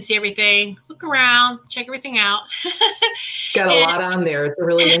there. You can see everything, look around, check everything out. Got a lot on there. It's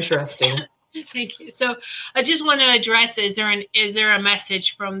really interesting. Thank you. So I just want to address, is there a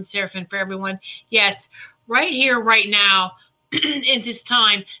message from the Seraphim for everyone? Yes. Right here, right now, in this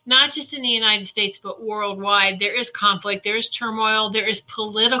time, not just in the United States, but worldwide, there is conflict, there is turmoil, there is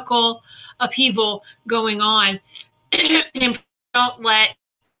political upheaval going on. And don't let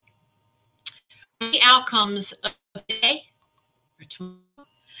the outcomes of today or tomorrow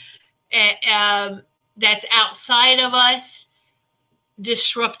that's outside of us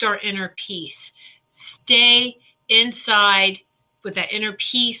disrupt our inner peace. Stay inside with that inner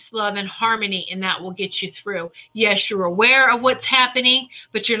peace, love, and harmony, and that will get you through. Yes, you're aware of what's happening,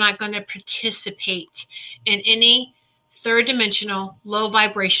 but you're not going to participate in any third dimensional, low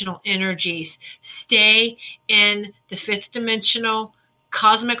vibrational energies. Stay in the fifth dimensional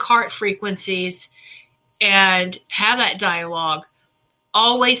cosmic heart frequencies and have that dialogue.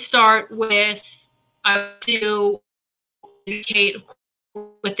 Always start with, I do communicate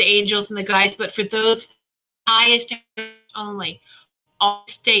with the angels and the guides, but for those highest only, I'll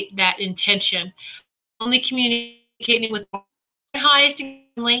state that intention. Only communicating with the highest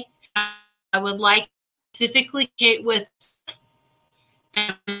only. I would like to specifically communicate with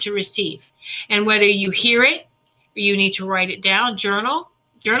and to receive. And whether you hear it or you need to write it down,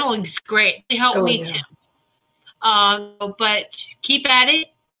 journaling is great. It helped me too. But keep at it.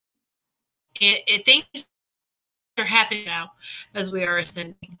 And things are happening now as we are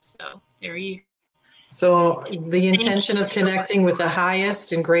ascending. So there you go. So the intention of connecting with the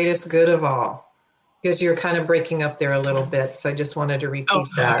highest and greatest good of all, because you're kind of breaking up there a little bit. So I just wanted to repeat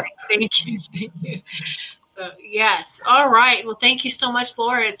that. Thank you. So, yes. All right. Well, thank you so much,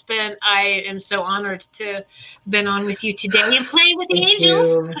 Laura. I am so honored to have been on with you today and playing with the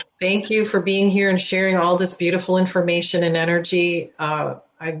angels. Thank you for being here and sharing all this beautiful information and energy. I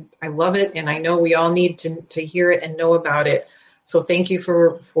love it. And I know we all need to hear it and know about it. So thank you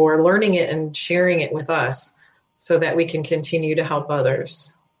for learning it and sharing it with us so that we can continue to help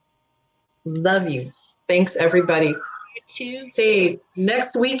others. Love you. Thanks, everybody. Say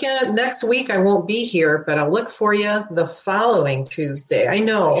next week I won't be here, but I'll look for you the following Tuesday. I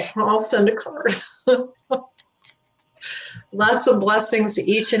know. I'll send a card. Lots of blessings to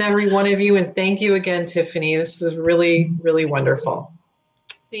each and every one of you. And thank you again, Tiffany. This is really, really wonderful.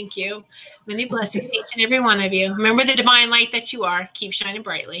 Thank you. Many blessings to each and every one of you. Remember the divine light that you are. Keep shining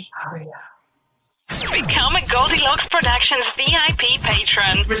brightly. Oh, yeah. Become a Goldilocks Productions VIP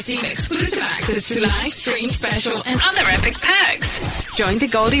patron. Receive exclusive access to live stream special and other epic perks. Join the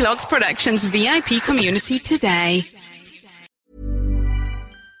Goldilocks Productions VIP community today.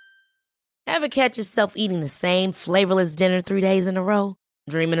 Ever catch yourself eating the same flavorless dinner 3 days in a row?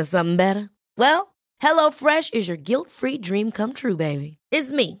 Dreaming of something better? Well, HelloFresh is your guilt-free dream come true, baby.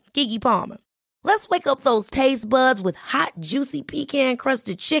 It's me, Keke Palmer. Let's wake up those taste buds with hot, juicy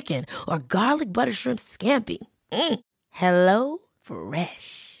pecan-crusted chicken or garlic butter shrimp scampi. Hello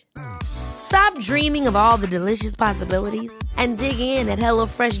Fresh. Stop dreaming of all the delicious possibilities and dig in at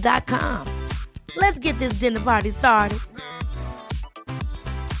HelloFresh.com. Let's get this dinner party started.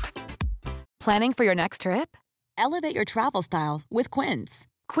 Planning for your next trip? Elevate your travel style with Quince.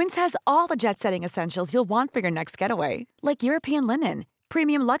 Quince has all the jet-setting essentials you'll want for your next getaway, like European linen,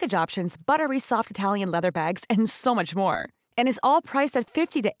 premium luggage options, buttery soft Italian leather bags, and so much more. And is all priced at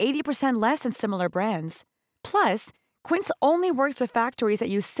 50 to 80% less than similar brands. Plus, Quince only works with factories that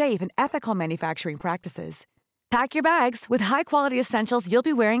use safe and ethical manufacturing practices. Pack your bags with high-quality essentials you'll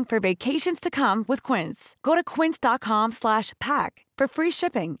be wearing for vacations to come with Quince. Go to quince.com/pack for free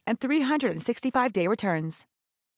shipping and 365-day returns.